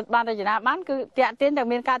នៃប្រឌិតបានរចនាបានគឺតាក់ទាញតែ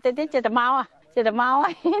មានការតាក់ទាញចិត្តទៅមក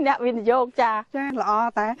អ្នកវិនិយោគចាល្អ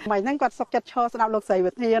តែមិនហ្នឹងគាត់សុខចិត្តឈរស្ដាប់លោកស្រី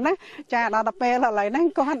វិធានណាចាដល់ទៅពេលឥឡូវហ្នឹង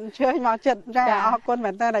គាត់អញ្ជើញមកចិត្តចាអរគុណ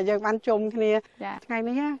មែនតើដែលយើងបានជុំគ្នាថ្ងៃ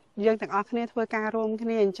នេះយើងទាំងអស់គ្នាធ្វើការរួមគ្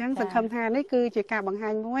នាអញ្ចឹងសង្ឃឹមថានេះគឺជាការបង្ហា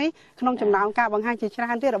ញមួយក្នុងចំណោមការបង្ហាញជាច្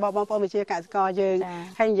រើនទៀតរបស់បងប្អូនវិជាកសិករយើង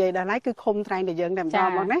ហើយនិយាយដល់ឡៃគឺឃុំត្រែងតែយើងតែម្ដង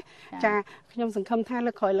មកណាចាខ្ញុំសង្ឃឹមថា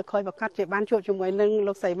លើកក្រោយប្រកាសជាបានជួបជាមួយនឹង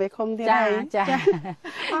លោកស្រីមេឃុំទៀតហើយចា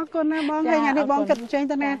អរគុណណាបងហើយថ្ងៃនេះបងគិតចេញ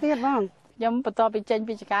ទៅណាទៀតបងខ្ញុំបន្តពីចេញ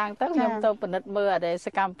ពីចការទៅខ្ញុំទៅពិនិត្យមើលអីស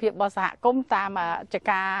កម្មភាពរបស់សហគមន៍តាមច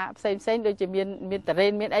ការផ្សេងដូចជាមានតរ៉េ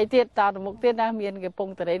នមានអីទៀតតទៅមុខទៀតណាមានកំព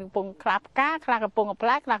ង់តរ៉េនកំពង់ខ្លះផ្កាខ្លះកំពង់ផ្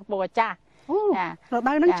លែខ្លះកំពង់អាចារ្យចារ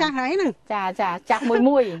ដូវហ្នឹងចាស់ហើយហ្នឹងចាចាស់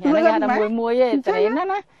មួយហ្នឹងគេថាមួយឯងតរ៉េន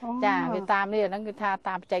ណាចាវាតាមនេះហ្នឹងគឺថា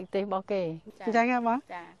តាមបច្ចេកទេសរបស់គេអញ្ចឹងហ៎បង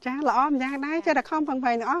ចាល្អម្យ៉ាងដែរចេះតែខំប្រឹងប្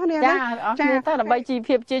រែងទាំងអស់គ្នាចាអស់គ្នាទៅដើម្បីជីវ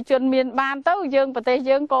ភាពជាជនមានបានទៅយើងប្រទេស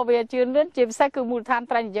យើងក៏វាជឿនលឿនជាពិសេសគឺមូលដ្ឋាន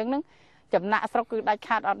ត្រែងយើងហ្នឹងចំណាក់ស្រុកគឺដាច់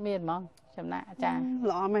ខាតអត់មានហ្មងចំណាក់ចា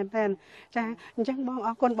ល្អមែនតើចាអញ្ចឹងបងអ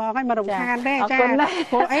រគុណបងហើយមករំខានទេចា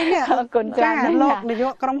ព្រោះអីនេះអរគុណចាលោកនាយ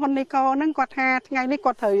កក្រុមហ៊ុននីកូហ្នឹងគាត់ថាថ្ងៃនេះ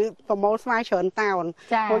គាត់ត្រូវប្រមូលស្វាយច្រើនតោន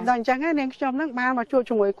ព្រោះដល់អញ្ចឹងនាងខ្ញុំហ្នឹងបានមកជួប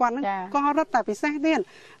ជាមួយគាត់ហ្នឹងក៏រត់តែពិសេសទៀត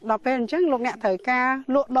ដល់ពេលអញ្ចឹងលោកអ្នកត្រូវការ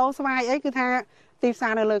លក់ដូរស្វាយអីគឺថាទីផ្សា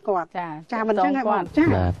រនៅលើគាត់ចាមិនចឹងហ៎បងចា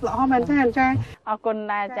ល្អមែនចាអរគុណ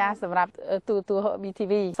ដែរចាសម្រាប់ទូ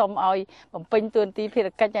BTV សូមឲ្យបំពេញតួនាទីភារ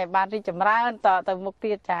កិច្ចឲ្យបានរីកចម្រើនតទៅមុខ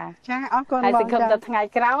ទៀតចាអរគុណបងហើយសង្ឃឹមថាថ្ងៃ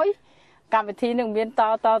ក្រោយកម្មវិធីនឹងមានត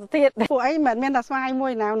ទៀតពួកអីមិនមានតែស្វាយមួ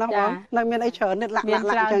យណាបងនៅមានអីច្រើនទៀតលាក់អញ្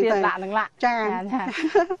ចឹងទៅ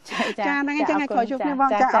ចាហ្នឹងអញ្ចឹងឲ្យខូចជួបគ្នាប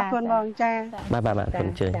ងចាអរគុណបងចាបាទគុណ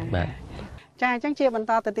ជើញបាទចាអញ្ចឹងជាបន្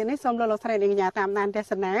តទៅទៀតនេះសូមលោកស្រីនាងកញ្ញាតាមដានទស្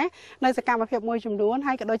សនានៅសកម្មភាពមួយចំនួន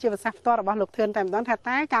ហើយក៏ដូចជាប្រសាសន៍ផ្ទាល់របស់លោកធឿនតែម្ដងថា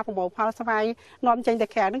តើការប្រមូលផលស្វាយនាំចេញទៅ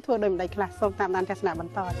ក្រៅនឹងធ្វើដោយម្ដេចខ្លះសូមតាមដានទស្សនាប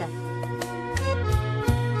ន្តចា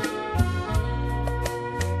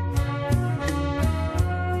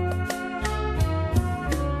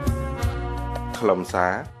ខ្លឹមសា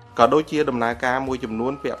រក៏ដូចជាដំណើរការមួយចំនួ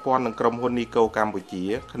នពាក់ព័ន្ធនឹងក្រុមហ៊ុននីកូកម្ពុជា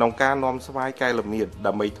ក្នុងការនាំស្វាយកែលម្អ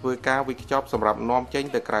ដើម្បីធ្វើការវិខ្ចប់សម្រាប់នាំចេញ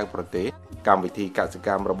ទៅក្រៅប្រទេសកម្មវិធីកសិក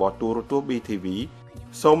ម្មរបស់ទូរទស្សន៍ BTV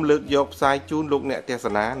សូមលើកយកផ្សាយជូនលោកអ្នកទស្ស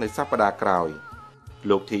នានៅសប្តាហ៍ក្រោយ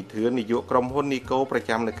លោកធីធឿននាយកក្រុមហ៊ុននីកូប្រ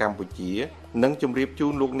ចាំនៅកម្ពុជានឹងជម្រាបជូ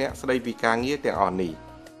នលោកអ្នកស្ដីពីការងារទាំងអស់នេះ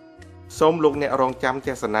សូមលោកអ្នករងចាំទ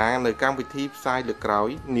ស្សនានៅកម្មវិធីផ្សាយលើកក្រោយ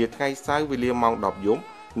នាថ្ងៃសៅរ៍វេលាម៉ោង 10 យប់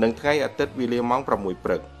និងថ្ងៃអាទិត្យវេលាម៉ោង 6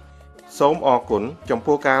 ព្រឹកសូមអរគុណចំ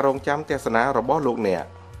ពោះការរងចាំទស្សនារបស់លោកអ្នក